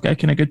level. I've got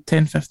kind of good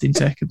 10-15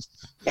 seconds.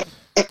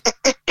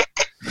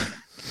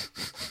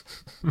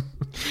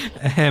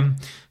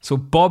 So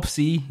Bob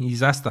C,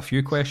 he's asked a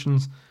few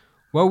questions.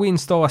 Will we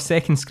install a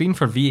second screen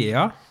for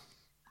VAR?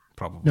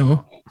 Probably.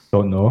 No.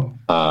 Don't know.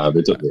 I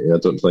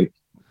don't think.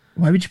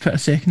 Why would you put a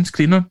second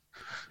screen on?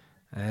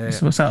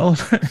 So what's that all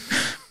about?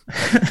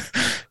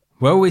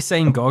 Will we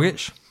sign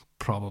Gogic?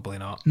 Probably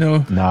not.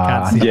 No.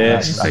 Nah, I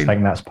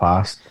think that's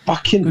past.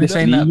 Fucking the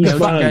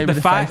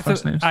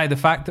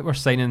fact that we're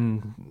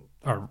signing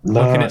or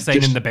looking at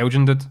signing the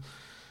Belgian dude.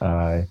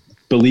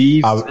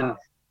 Believe and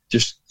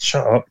just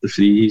shut up the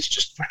freeze.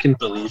 Just fucking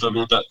believe him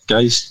a bit,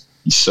 guys.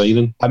 He's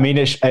signing. I mean,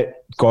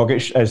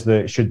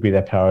 Gogic should be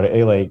the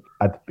priority. Like,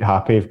 I'd be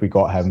happy if we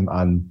got him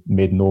and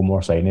made no more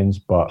signings.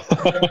 But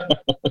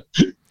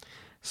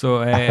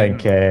so I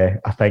think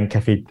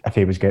if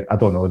he was getting, I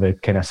don't know, the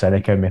kind of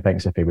cynic in me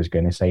thinks if he was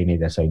going to sign,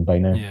 he'd have signed by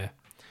now. Yeah.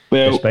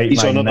 Well,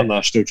 he's on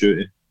international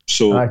duty,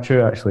 so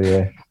true. Actually,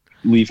 yeah.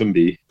 Leave him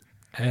be.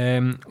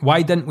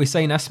 Why didn't we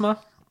sign Isma?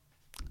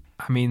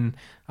 I mean,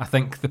 I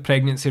think the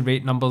pregnancy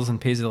rate numbers in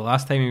Paisley the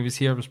last time he was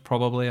here was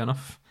probably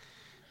enough.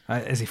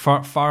 Is he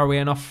far away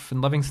enough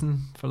in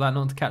Livingston for that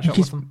not to catch up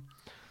with him?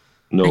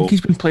 No. I think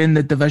he's been playing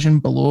the division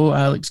below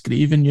Alex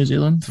Grieve in New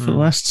Zealand for the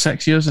last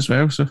 6 years as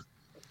well. So,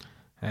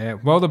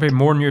 will there be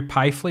more new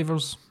pie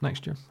flavours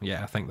next year?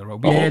 Yeah, I think there will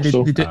be. Yeah, they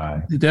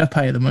do a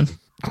pie of the month.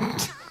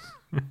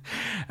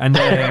 And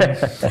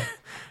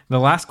the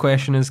last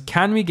question is,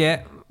 can we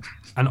get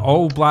an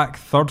all-black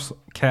third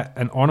kit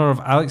in honour of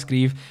Alex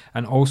Grieve,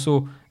 and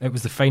also it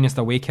was the finest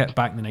away kit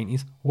back in the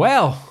 90s.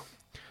 Well,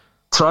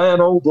 Try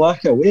an all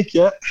black away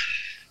kit.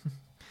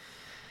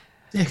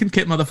 Second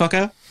kit,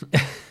 motherfucker.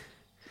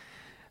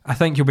 I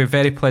think you'll be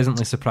very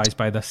pleasantly surprised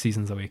by this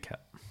season's away kit.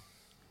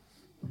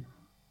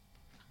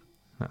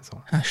 That's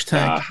all.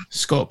 Hashtag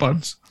Scott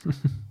Burns.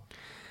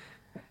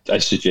 I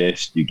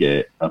suggest you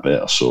get a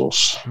better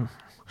source.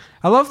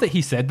 I love that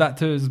he said that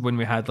to us when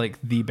we had like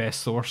the best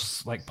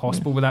source like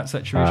possible with that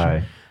situation.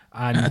 Aye.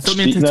 And I don't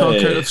mean to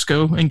talk out of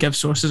school and give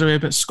sources away,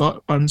 but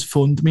Scott Burns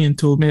phoned me and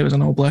told me it was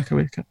an all black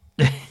away kit.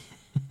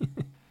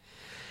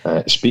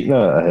 Speaking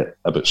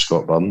about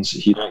Scott Burns,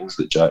 he thinks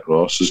that Jack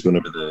Ross is going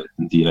to be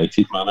the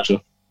United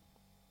manager.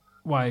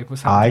 Why?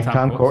 What's I happening?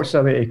 can't course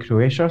away to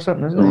Croatia or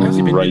something, isn't Has it?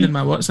 he been Right. reading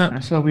my WhatsApp?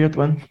 That's a weird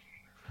one.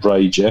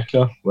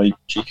 Rijeka,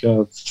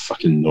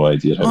 fucking no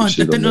idea how Oh, I to say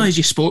didn't that. realise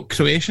you spoke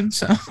Croatian,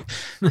 so.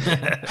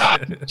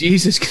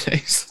 Jesus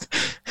Christ.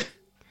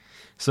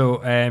 So,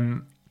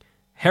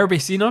 Herbie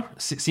Senior?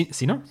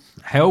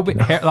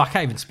 I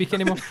can't even speak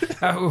anymore.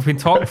 We've been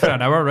talking for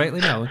an hour, rightly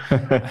now.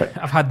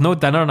 I've had no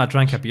dinner and I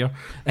drank a beer.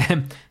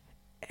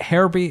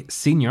 Herbie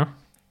Senior,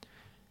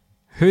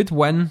 who'd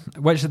win?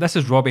 Which this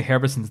is Robbie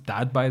Herbison's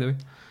dad, by the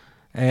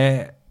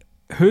way.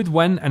 Who'd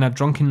win in a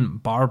drunken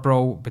bar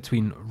brawl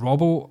between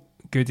Robbo,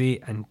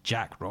 Goody, and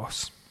Jack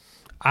Ross?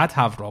 I'd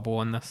have Robbo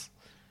on this.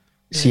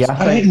 See, I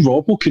I think think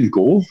Robbo can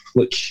go.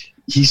 Like,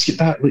 he's got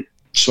that like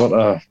sort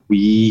of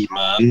wee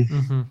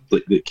man,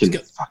 like that can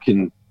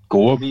fucking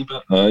go a wee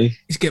bit. Aye.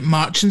 He's got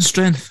marching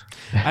strength.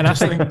 And I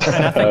think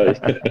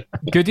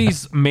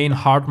Goody's main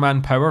hard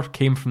man power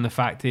came from the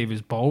fact that he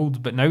was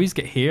bald, but now he's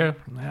got hair.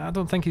 I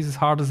don't think he's as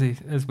hard as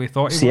we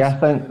thought he See, was. I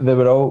think they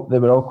were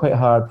all quite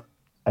hard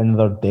in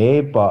their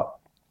day, but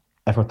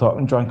if we're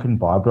talking drunken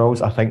bar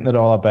brawls, I think they're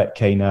all a bit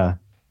kind of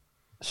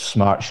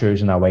smart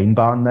shoes in a wine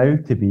barn now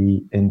to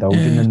be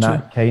indulging in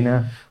that kind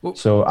of.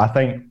 So I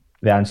think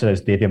the answer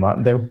is Davy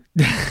Martindale.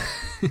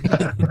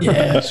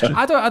 Yeah, it's true.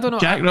 I don't know.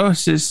 Jack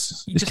Ross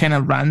is kind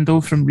of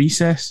Randall from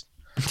Recess.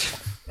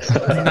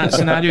 In that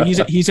scenario,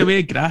 he's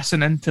away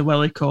grassing into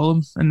Willie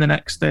Collum in the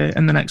next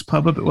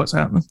pub about what's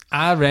happening.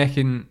 I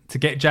reckon to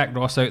get Jack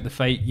Ross out of the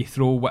fight, you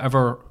throw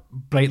whatever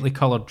brightly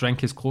coloured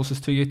drink is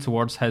closest to you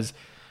towards his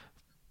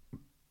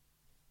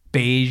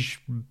beige,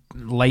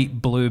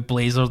 light blue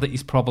blazer that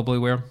he's probably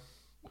wearing.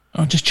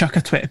 I'll just chuck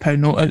a £20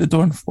 note out the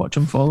door and watch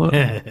him follow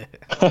it.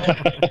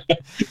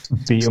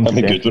 Beat him I'm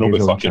to a good death one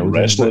with with his fucking own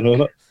wrestling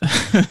on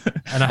it.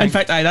 And I In think,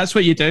 fact, that's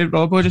what you do.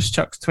 Robbo just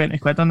chucks 20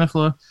 quid on the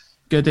floor.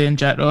 Goody and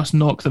Jack Ross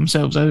knock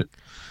themselves out.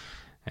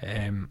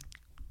 I'm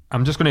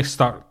just going to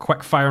start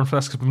quick firing for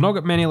this because we've not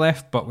got many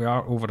left, but we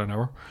are over an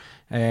hour.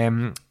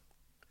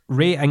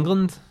 Ray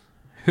England,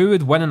 who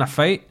would win in a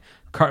fight,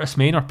 Curtis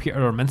Main or Peter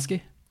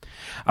Orminsky?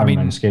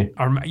 Orminsky.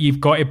 You've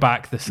got to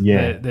back this,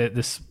 Yeah.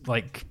 this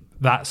like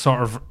that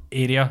sort of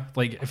area.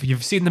 Like if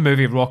you've seen the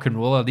movie Rock and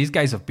Roller, these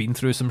guys have been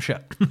through some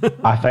shit.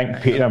 I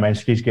think Peter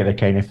Minsky's got the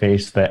kind of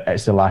face that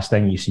it's the last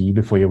thing you see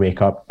before you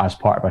wake up as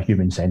part of a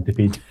human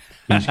centipede.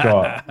 He's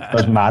got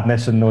there's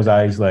madness in those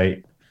eyes,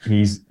 like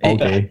he's all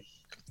day.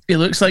 He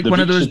looks like The one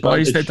of those reach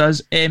boys that advantage.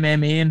 does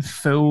MMA in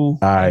full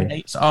Aye.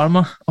 knight's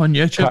armour on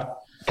YouTube.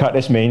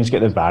 Curtis Main's got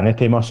the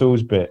vanity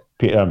muscles, but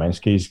Peter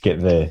Minsky's get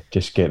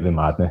the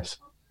madness.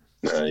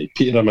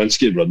 Peter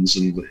Aminsky runs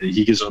and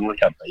he gets on like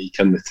a bike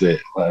in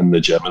the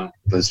gym and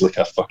there's like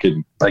a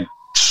fucking big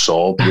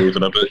sword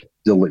waving about.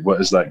 You're like,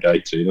 what is that guy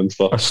training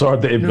for? A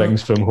sword that he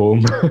brings from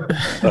home.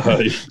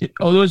 Aye.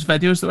 All those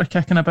videos that were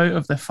kicking about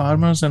of the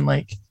farmers and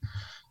like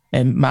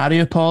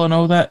Mariupol and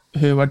all that,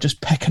 who were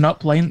just picking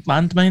up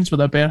landmines with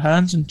their bare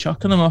hands and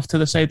chucking them off to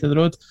the side of the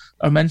road.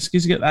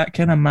 Orminsky's got that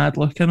kind of mad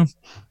look in him.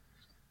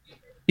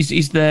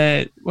 He's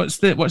the what's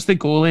the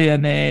goalie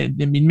in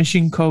the Mean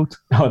Machine called?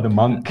 Oh, the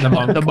monk. The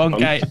monk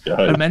guy.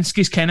 Aye.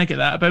 Orminsky's kind of got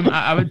that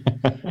about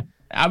him.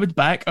 I would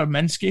back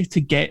Orminsky to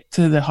get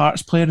to the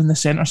Hearts player in the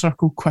centre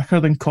circle quicker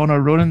than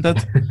Connor Ronan did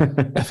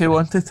if he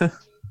wanted to.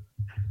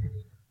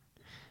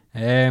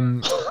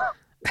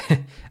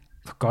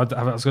 God,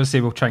 I was going to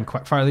say we'll try and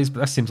quickfire these, but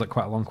this seems like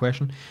quite a long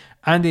question.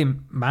 Andy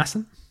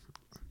Masson,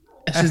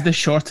 This is the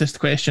shortest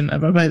question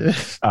ever, by the way.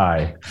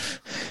 Aye.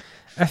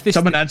 if they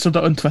Someone answered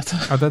it on Twitter.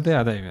 oh, did they?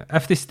 I don't even.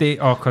 If they stay,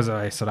 because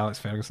Sir Alex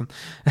Ferguson.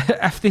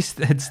 If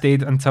they had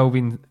stayed until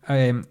being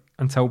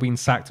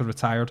sacked or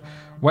retired,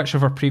 which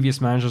of our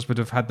previous managers would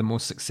have had the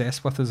most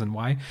success with us and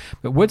why?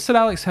 But would Sir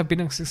Alex have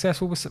been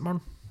successful with St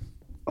Mirren?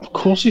 Of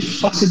course he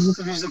fucking would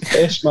have. He's the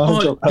best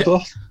manager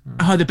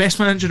ever. The best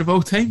manager of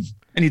all time,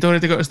 and he'd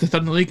already got us to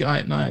third in the league. No,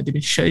 it'd have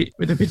been shite.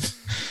 Would have been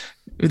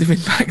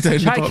back down. Try the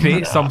to bottom.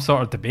 create some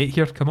sort of debate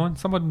here. Come on,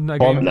 someone.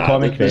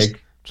 Tommy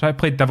Craig. Try to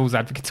play devil's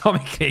advocate. Tommy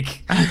Craig.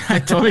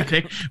 Tommy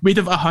Craig. We'd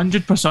have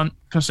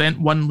 100%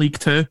 won League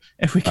Two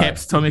if we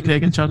kept Tommy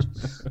Craig in charge.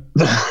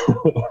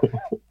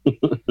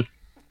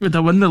 We'd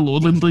have won the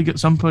Lowland League at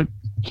some point.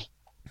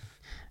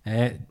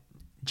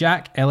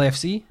 Jack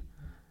LFC.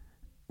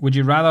 Would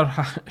you rather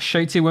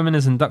Shouty Woman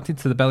is inducted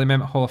to the Billy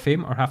Mehmet Hall of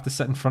Fame or have to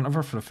sit in front of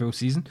her for a full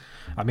season?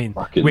 I mean,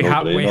 we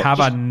have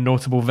a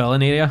notable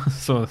villain area,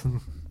 so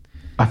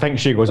I think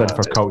she goes in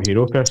for cult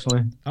hero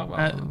personally. Oh,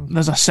 well.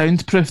 There's a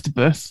soundproofed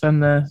booth in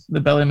the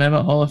Billy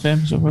Mehmet Hall of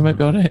Fame, so we might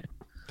be alright.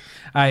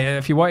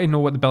 If you want to know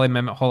what the Billy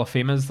Mehmet Hall of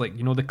Fame is, like,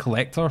 you know, the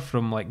collector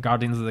from like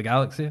Guardians of the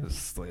Galaxy,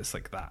 it's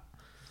like that.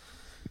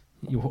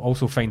 You'll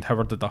also find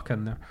Howard the Duck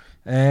in there.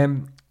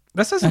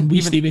 This isn't And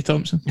even Stevie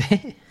Thompson.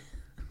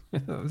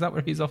 Is that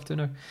where he's off to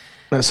now?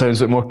 That sounds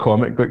like more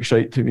comic book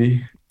shite to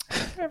me.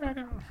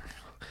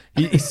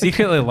 He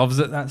secretly loves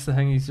it. That's the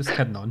thing. He's just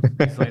kidding on.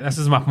 He's like, this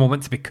is my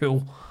moment to be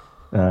cool.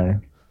 Aye.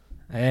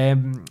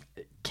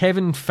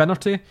 Kevin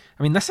Finnerty.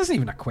 I mean, this isn't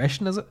even a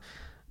question, is it?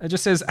 It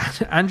just says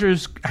Andrew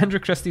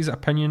Christie's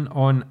opinion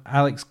on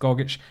Alex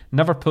Gogic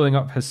never pulling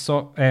up his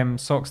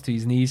socks to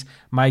his knees.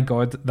 My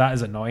God, that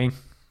is annoying.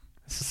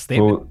 It's a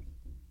statement. Well,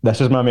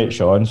 this is my mate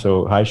Sean,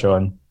 so hi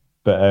Sean.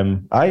 But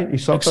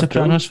his socks are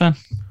cool. Sopranos fan.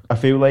 I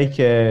feel like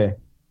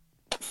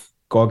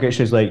Gogic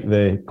is like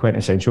the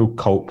quintessential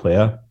cult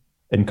player,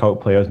 and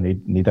cult players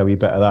need a wee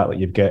bit of that. Like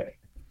you've got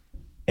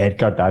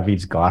Edgar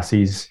Davids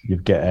glasses,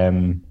 you've got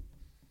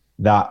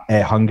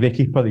that Hungary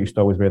keeper that used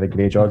to always wear the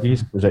grey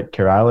joggies. Was it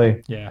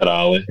Corrali? Yeah.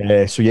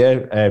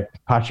 Corali.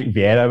 Patrick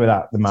Vieira with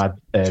the mad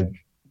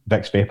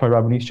Vicks Vapor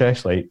rubbing his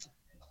chest. Like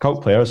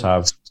cult players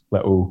have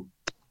little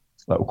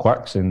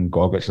quirks, and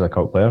Gogic is a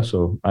cult player,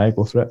 so I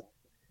go for it.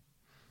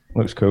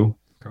 Looks cool.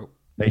 Cool.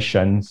 Nice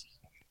shins.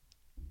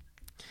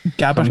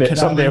 Gabber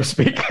Someday I'll Corali.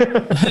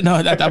 speak. No,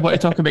 I want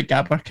to talk about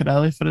Gabber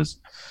Corali for as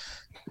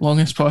long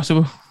as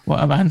possible.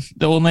 What a man.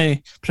 The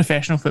only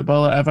professional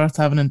footballer ever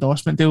to have an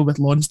endorsement deal with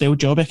Lonsdale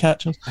Jobby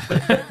Catchers.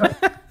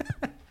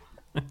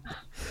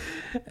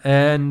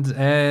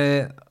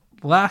 And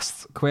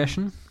last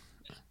question.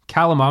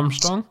 Callum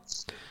Armstrong.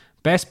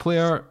 Best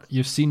player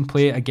you've seen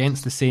play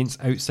against the Saints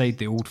outside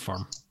the Old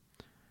Firm?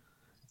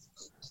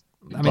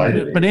 I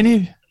mean, Were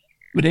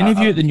any of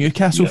you at the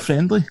Newcastle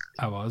friendly?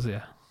 I was,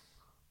 yeah.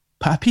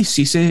 Papi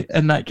Cisse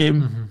in that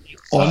game,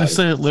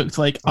 honestly, it looked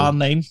like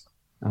R9.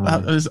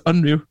 That was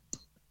unreal.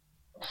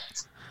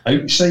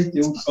 Outside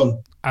the Old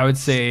Firm. I would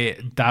say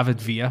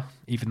David Villa,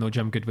 even though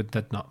Jim Goodwood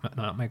did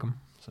not make him.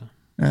 So.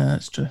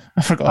 That's true.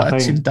 I forgot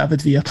I'd seen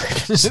David Villa play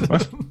against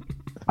them.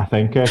 I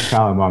think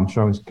Callum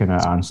Armstrong's kind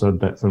of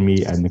answered it for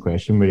me in the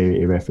question where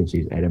he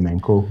references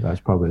Eremenko. That's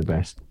probably the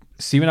best.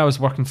 See, when I was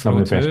working for some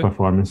of the O2, best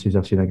performances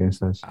I've seen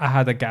against us. I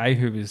had a guy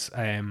who was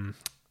a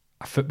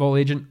football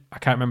agent. I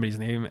can't remember his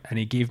name, and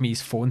he gave me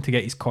his phone to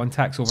get his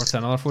contacts over to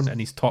another phone, and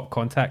his top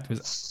contact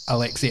was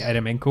Alexei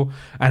Eremenko.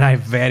 And I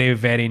very,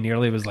 very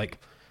nearly was like,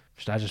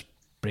 should I just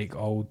break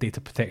all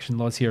data protection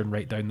laws here and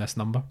write down this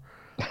number?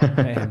 But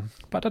I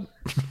didn't.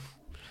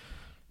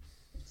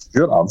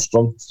 Stuart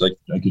Armstrong, it's like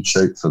a good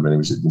shout for when he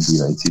was at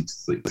United.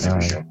 Like when he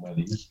was young, man,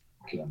 he was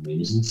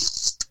amazing.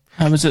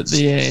 I was at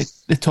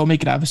the Tommy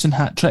Gravison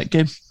hat trick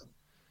game.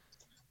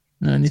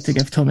 I need to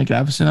give Tommy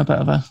Gravison a bit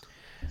of a.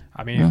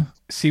 I mean,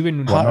 see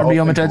when part of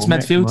Real Madrid's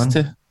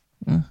midfield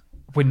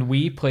when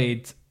we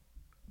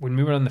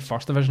were in the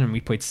first division and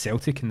we played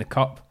Celtic in the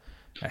cup.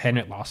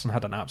 Henrik Larsson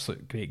had an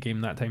absolute great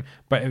game that time,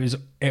 but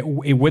it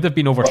would have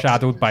been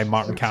overshadowed by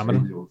Martin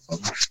Cameron.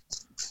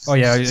 Oh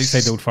yeah,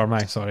 outside the Old Firm.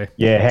 Sorry.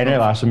 Yeah, Henrik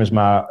Larsson was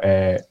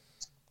my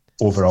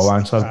overall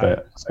answer,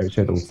 but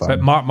outside the Old Firm.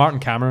 But Martin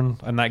Cameron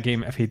in that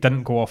game, if he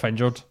didn't go off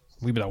injured,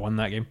 we would have won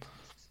that game,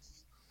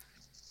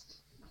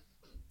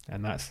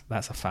 and that's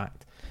a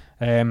fact.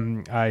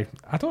 I'm trying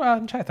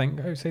to think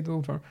outside the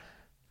Old Firm.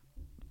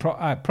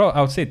 I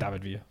would say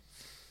David Villa.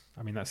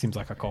 I mean, that seems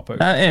like a cop out.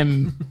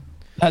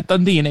 That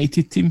Dundee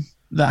United team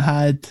that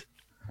had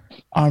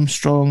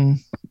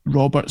Armstrong,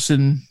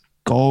 Robertson,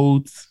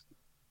 Gold,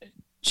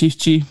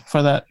 Chief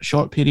for that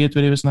short period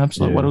where he was an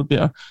absolute world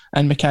beater,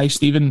 and Mackay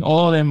Stephen,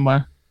 all of them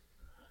were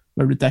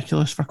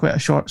ridiculous for quite a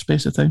short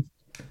space of time.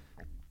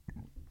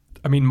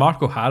 I mean,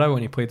 Mark O'Hara,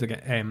 when he played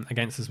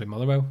against us with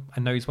Motherwell,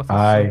 and now he's with us.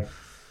 Aye.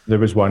 There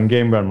was one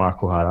game where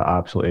Mark O'Hara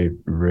absolutely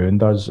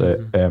ruined us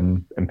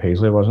in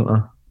Paisley, wasn't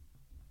there?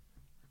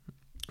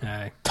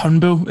 Aye.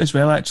 Turnbull as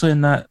well, actually,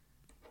 in that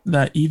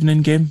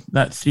evening game,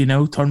 that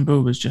 3-0,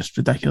 Turnbull was just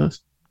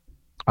ridiculous.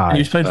 Aye. And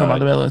he was playing for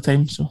Motherwell at the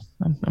time, so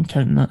I'm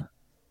counting that.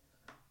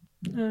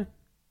 Yeah.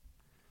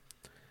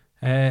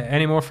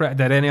 Any more?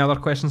 Did any other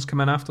questions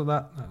come in after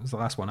that? That was the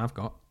last one I've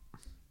got.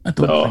 I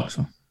don't think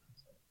so.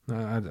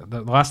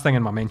 The last thing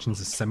in my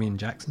mentions is Simeon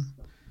Jackson.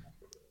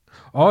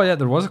 Oh yeah,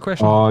 there was a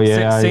question. Oh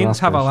yeah, Saints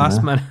have a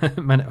last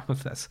minute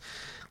of this.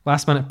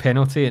 Last minute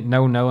penalty at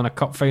 0-0 in a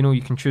cup final.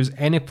 You can choose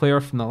any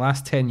player from the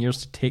last 10 years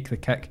to take the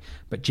kick,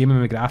 but Jamie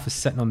McGrath is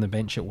sitting on the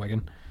bench at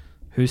Wigan.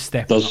 Who's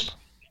stepping up?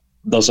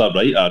 There's a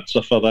right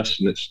answer for this,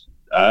 and it's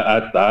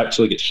I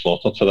actually get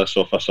slaughtered for this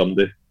off of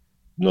somebody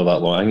not that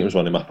long. I think it was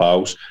one of my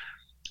pals.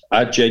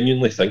 I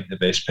genuinely think the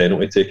best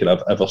penalty taker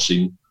I've ever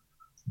seen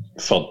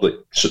for like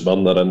St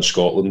Mirren in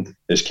Scotland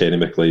is Kenny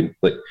McLean.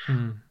 Like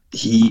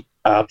he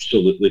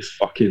absolutely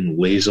fucking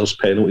lasers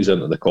penalties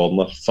into the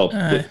corner for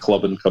the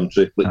club and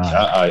country. Like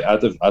I'd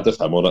have him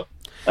on it.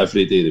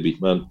 every day of the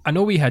week, man. I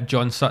know we had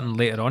John Sutton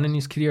later on in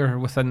his career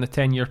within the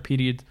 10-year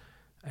period.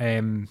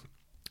 I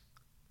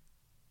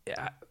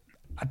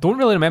don't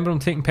really remember him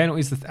taking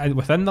penalties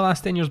within the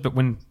last 10 years, but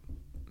when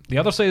the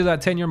other side of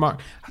that 10-year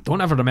mark, I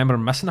don't ever remember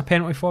him missing a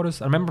penalty for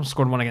us. I remember him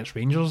scoring one against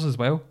Rangers as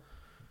well.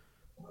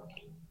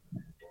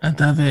 I'd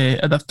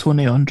have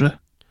Tony Andre.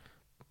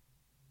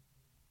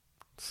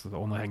 It's the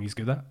only thing he's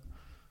good at.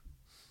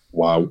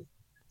 Wow.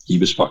 He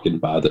was fucking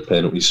bad at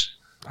penalties.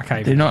 I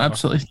can't Did even not remember.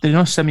 absolutely. Did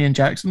not Simeon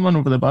Jackson one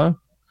over the bar?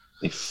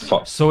 He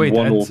fucked So he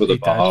one did, over the he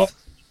bar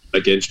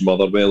did. against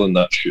Motherwell in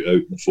that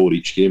shootout in the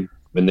 4-each game.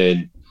 And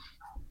then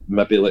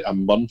maybe like a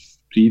month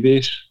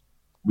previous,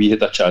 we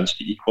had a chance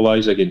to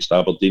equalise against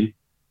Aberdeen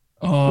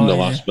in the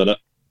last minute.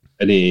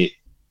 And he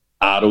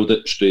arrowed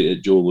it straight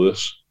at Joe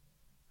Lewis.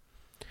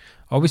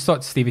 I always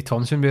thought Stevie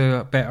Thompson would be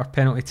a better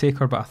penalty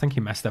taker, but I think he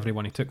missed every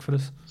one he took for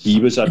us. He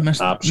was an missed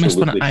absolutely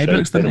one at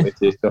Ibrox, shite penalty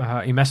didn't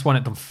taker. He missed one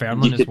at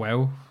Dunfermline as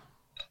well.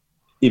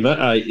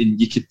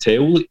 And you could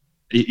tell like,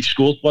 he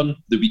scored one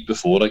the week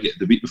before.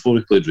 The week before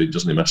he played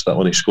Rangers and he missed that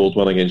one. He scored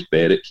one against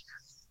Berwick.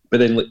 But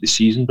then like the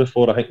season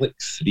before, I think like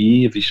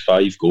 3 of his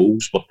 5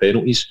 goals were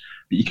penalties.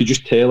 But you could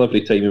just tell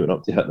every time he went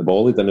up to hit the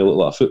ball, he didn't look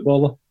like a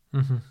footballer.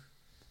 Mm-hmm.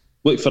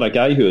 Look, for a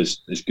guy who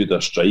is as good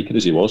a striker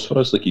as he was for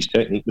us, like his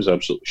technique was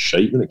absolutely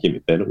shite when it came to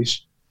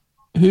penalties.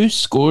 Who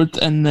scored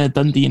in the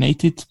Dundee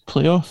United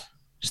playoff?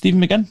 Stephen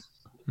McGinn?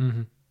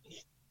 Mm-hmm.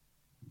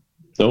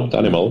 No,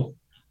 Danny Mullen.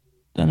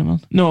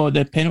 No,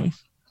 the penalty.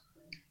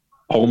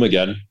 Paul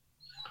McGinn.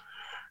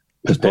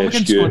 Paul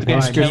McGinn scored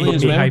against Kelly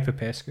as well.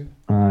 Popescu.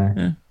 Aye.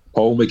 Yeah.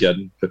 Paul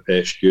McGinn,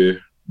 Popescu,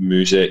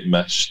 Muzek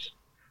missed.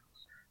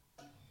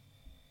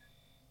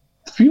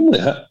 We only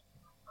hit.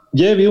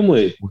 Yeah, we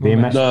only. They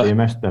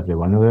missed every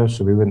one of theirs,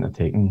 so we wouldn't have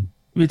taken.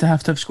 We'd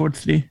have to have scored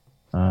 3.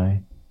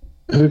 Aye.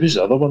 Who was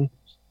the other one?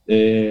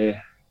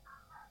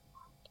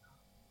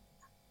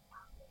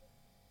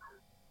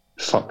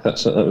 Fuck,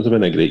 that would have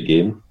been a great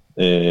game.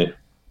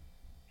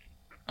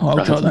 I'll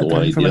I jot have that no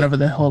down for idea. whenever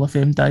the Hall of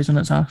Fame dies on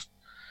its arse.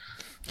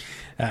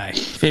 Aye.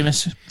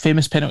 Famous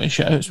penalty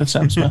shootouts with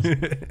Sam Smith.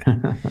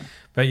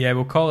 But yeah,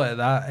 we'll call it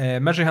that.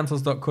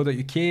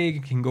 Miseryhunters.co.uk.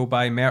 You can go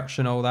buy merch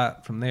and all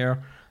that from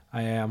there.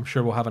 I'm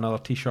sure we'll have another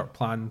t-shirt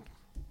planned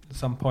at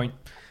some point.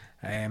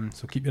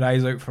 So keep your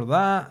eyes out for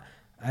that.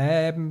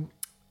 And,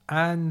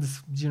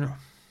 you know,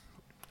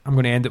 I'm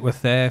going to end it with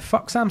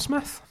fuck Sam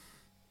Smith.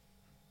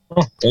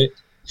 Oh, right.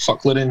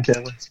 Fuck Lorraine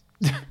Kelly.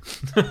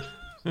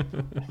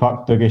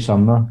 Fuck Dougie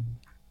Sumner.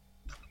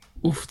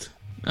 Oofed.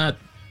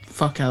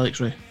 Fuck Alex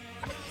Ray.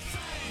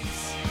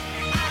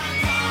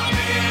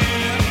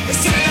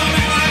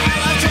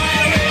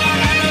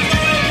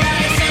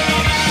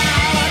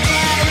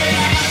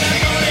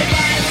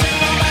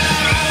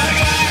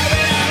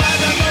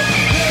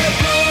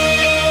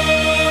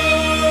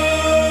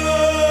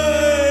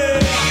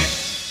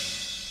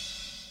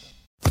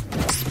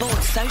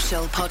 Sports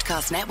Social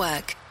Podcast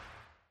Network.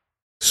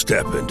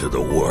 Step into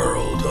the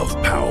world of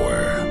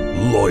power,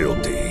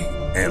 loyalty,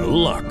 and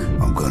luck.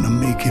 I'm gonna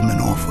make him an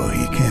offer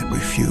he can't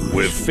refuse.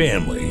 With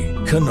family,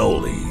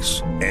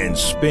 cannolis, and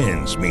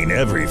spins mean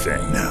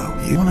everything. Now,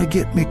 you wanna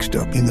get mixed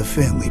up in the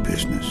family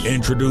business.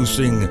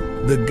 Introducing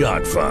The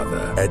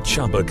Godfather at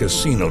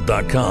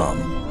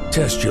ChumbaCasino.com.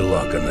 Test your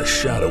luck in the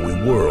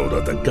shadowy world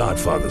of The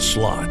Godfather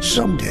slot.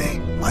 Someday,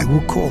 I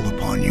will call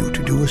upon you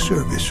to do a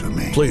service for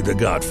me. Play The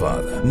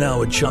Godfather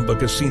now at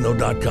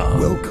ChumbaCasino.com.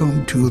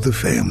 Welcome to the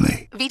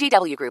family.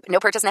 VGW Group. No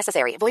purchase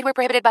necessary. Void where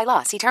prohibited by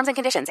law. See terms and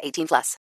conditions. 18+.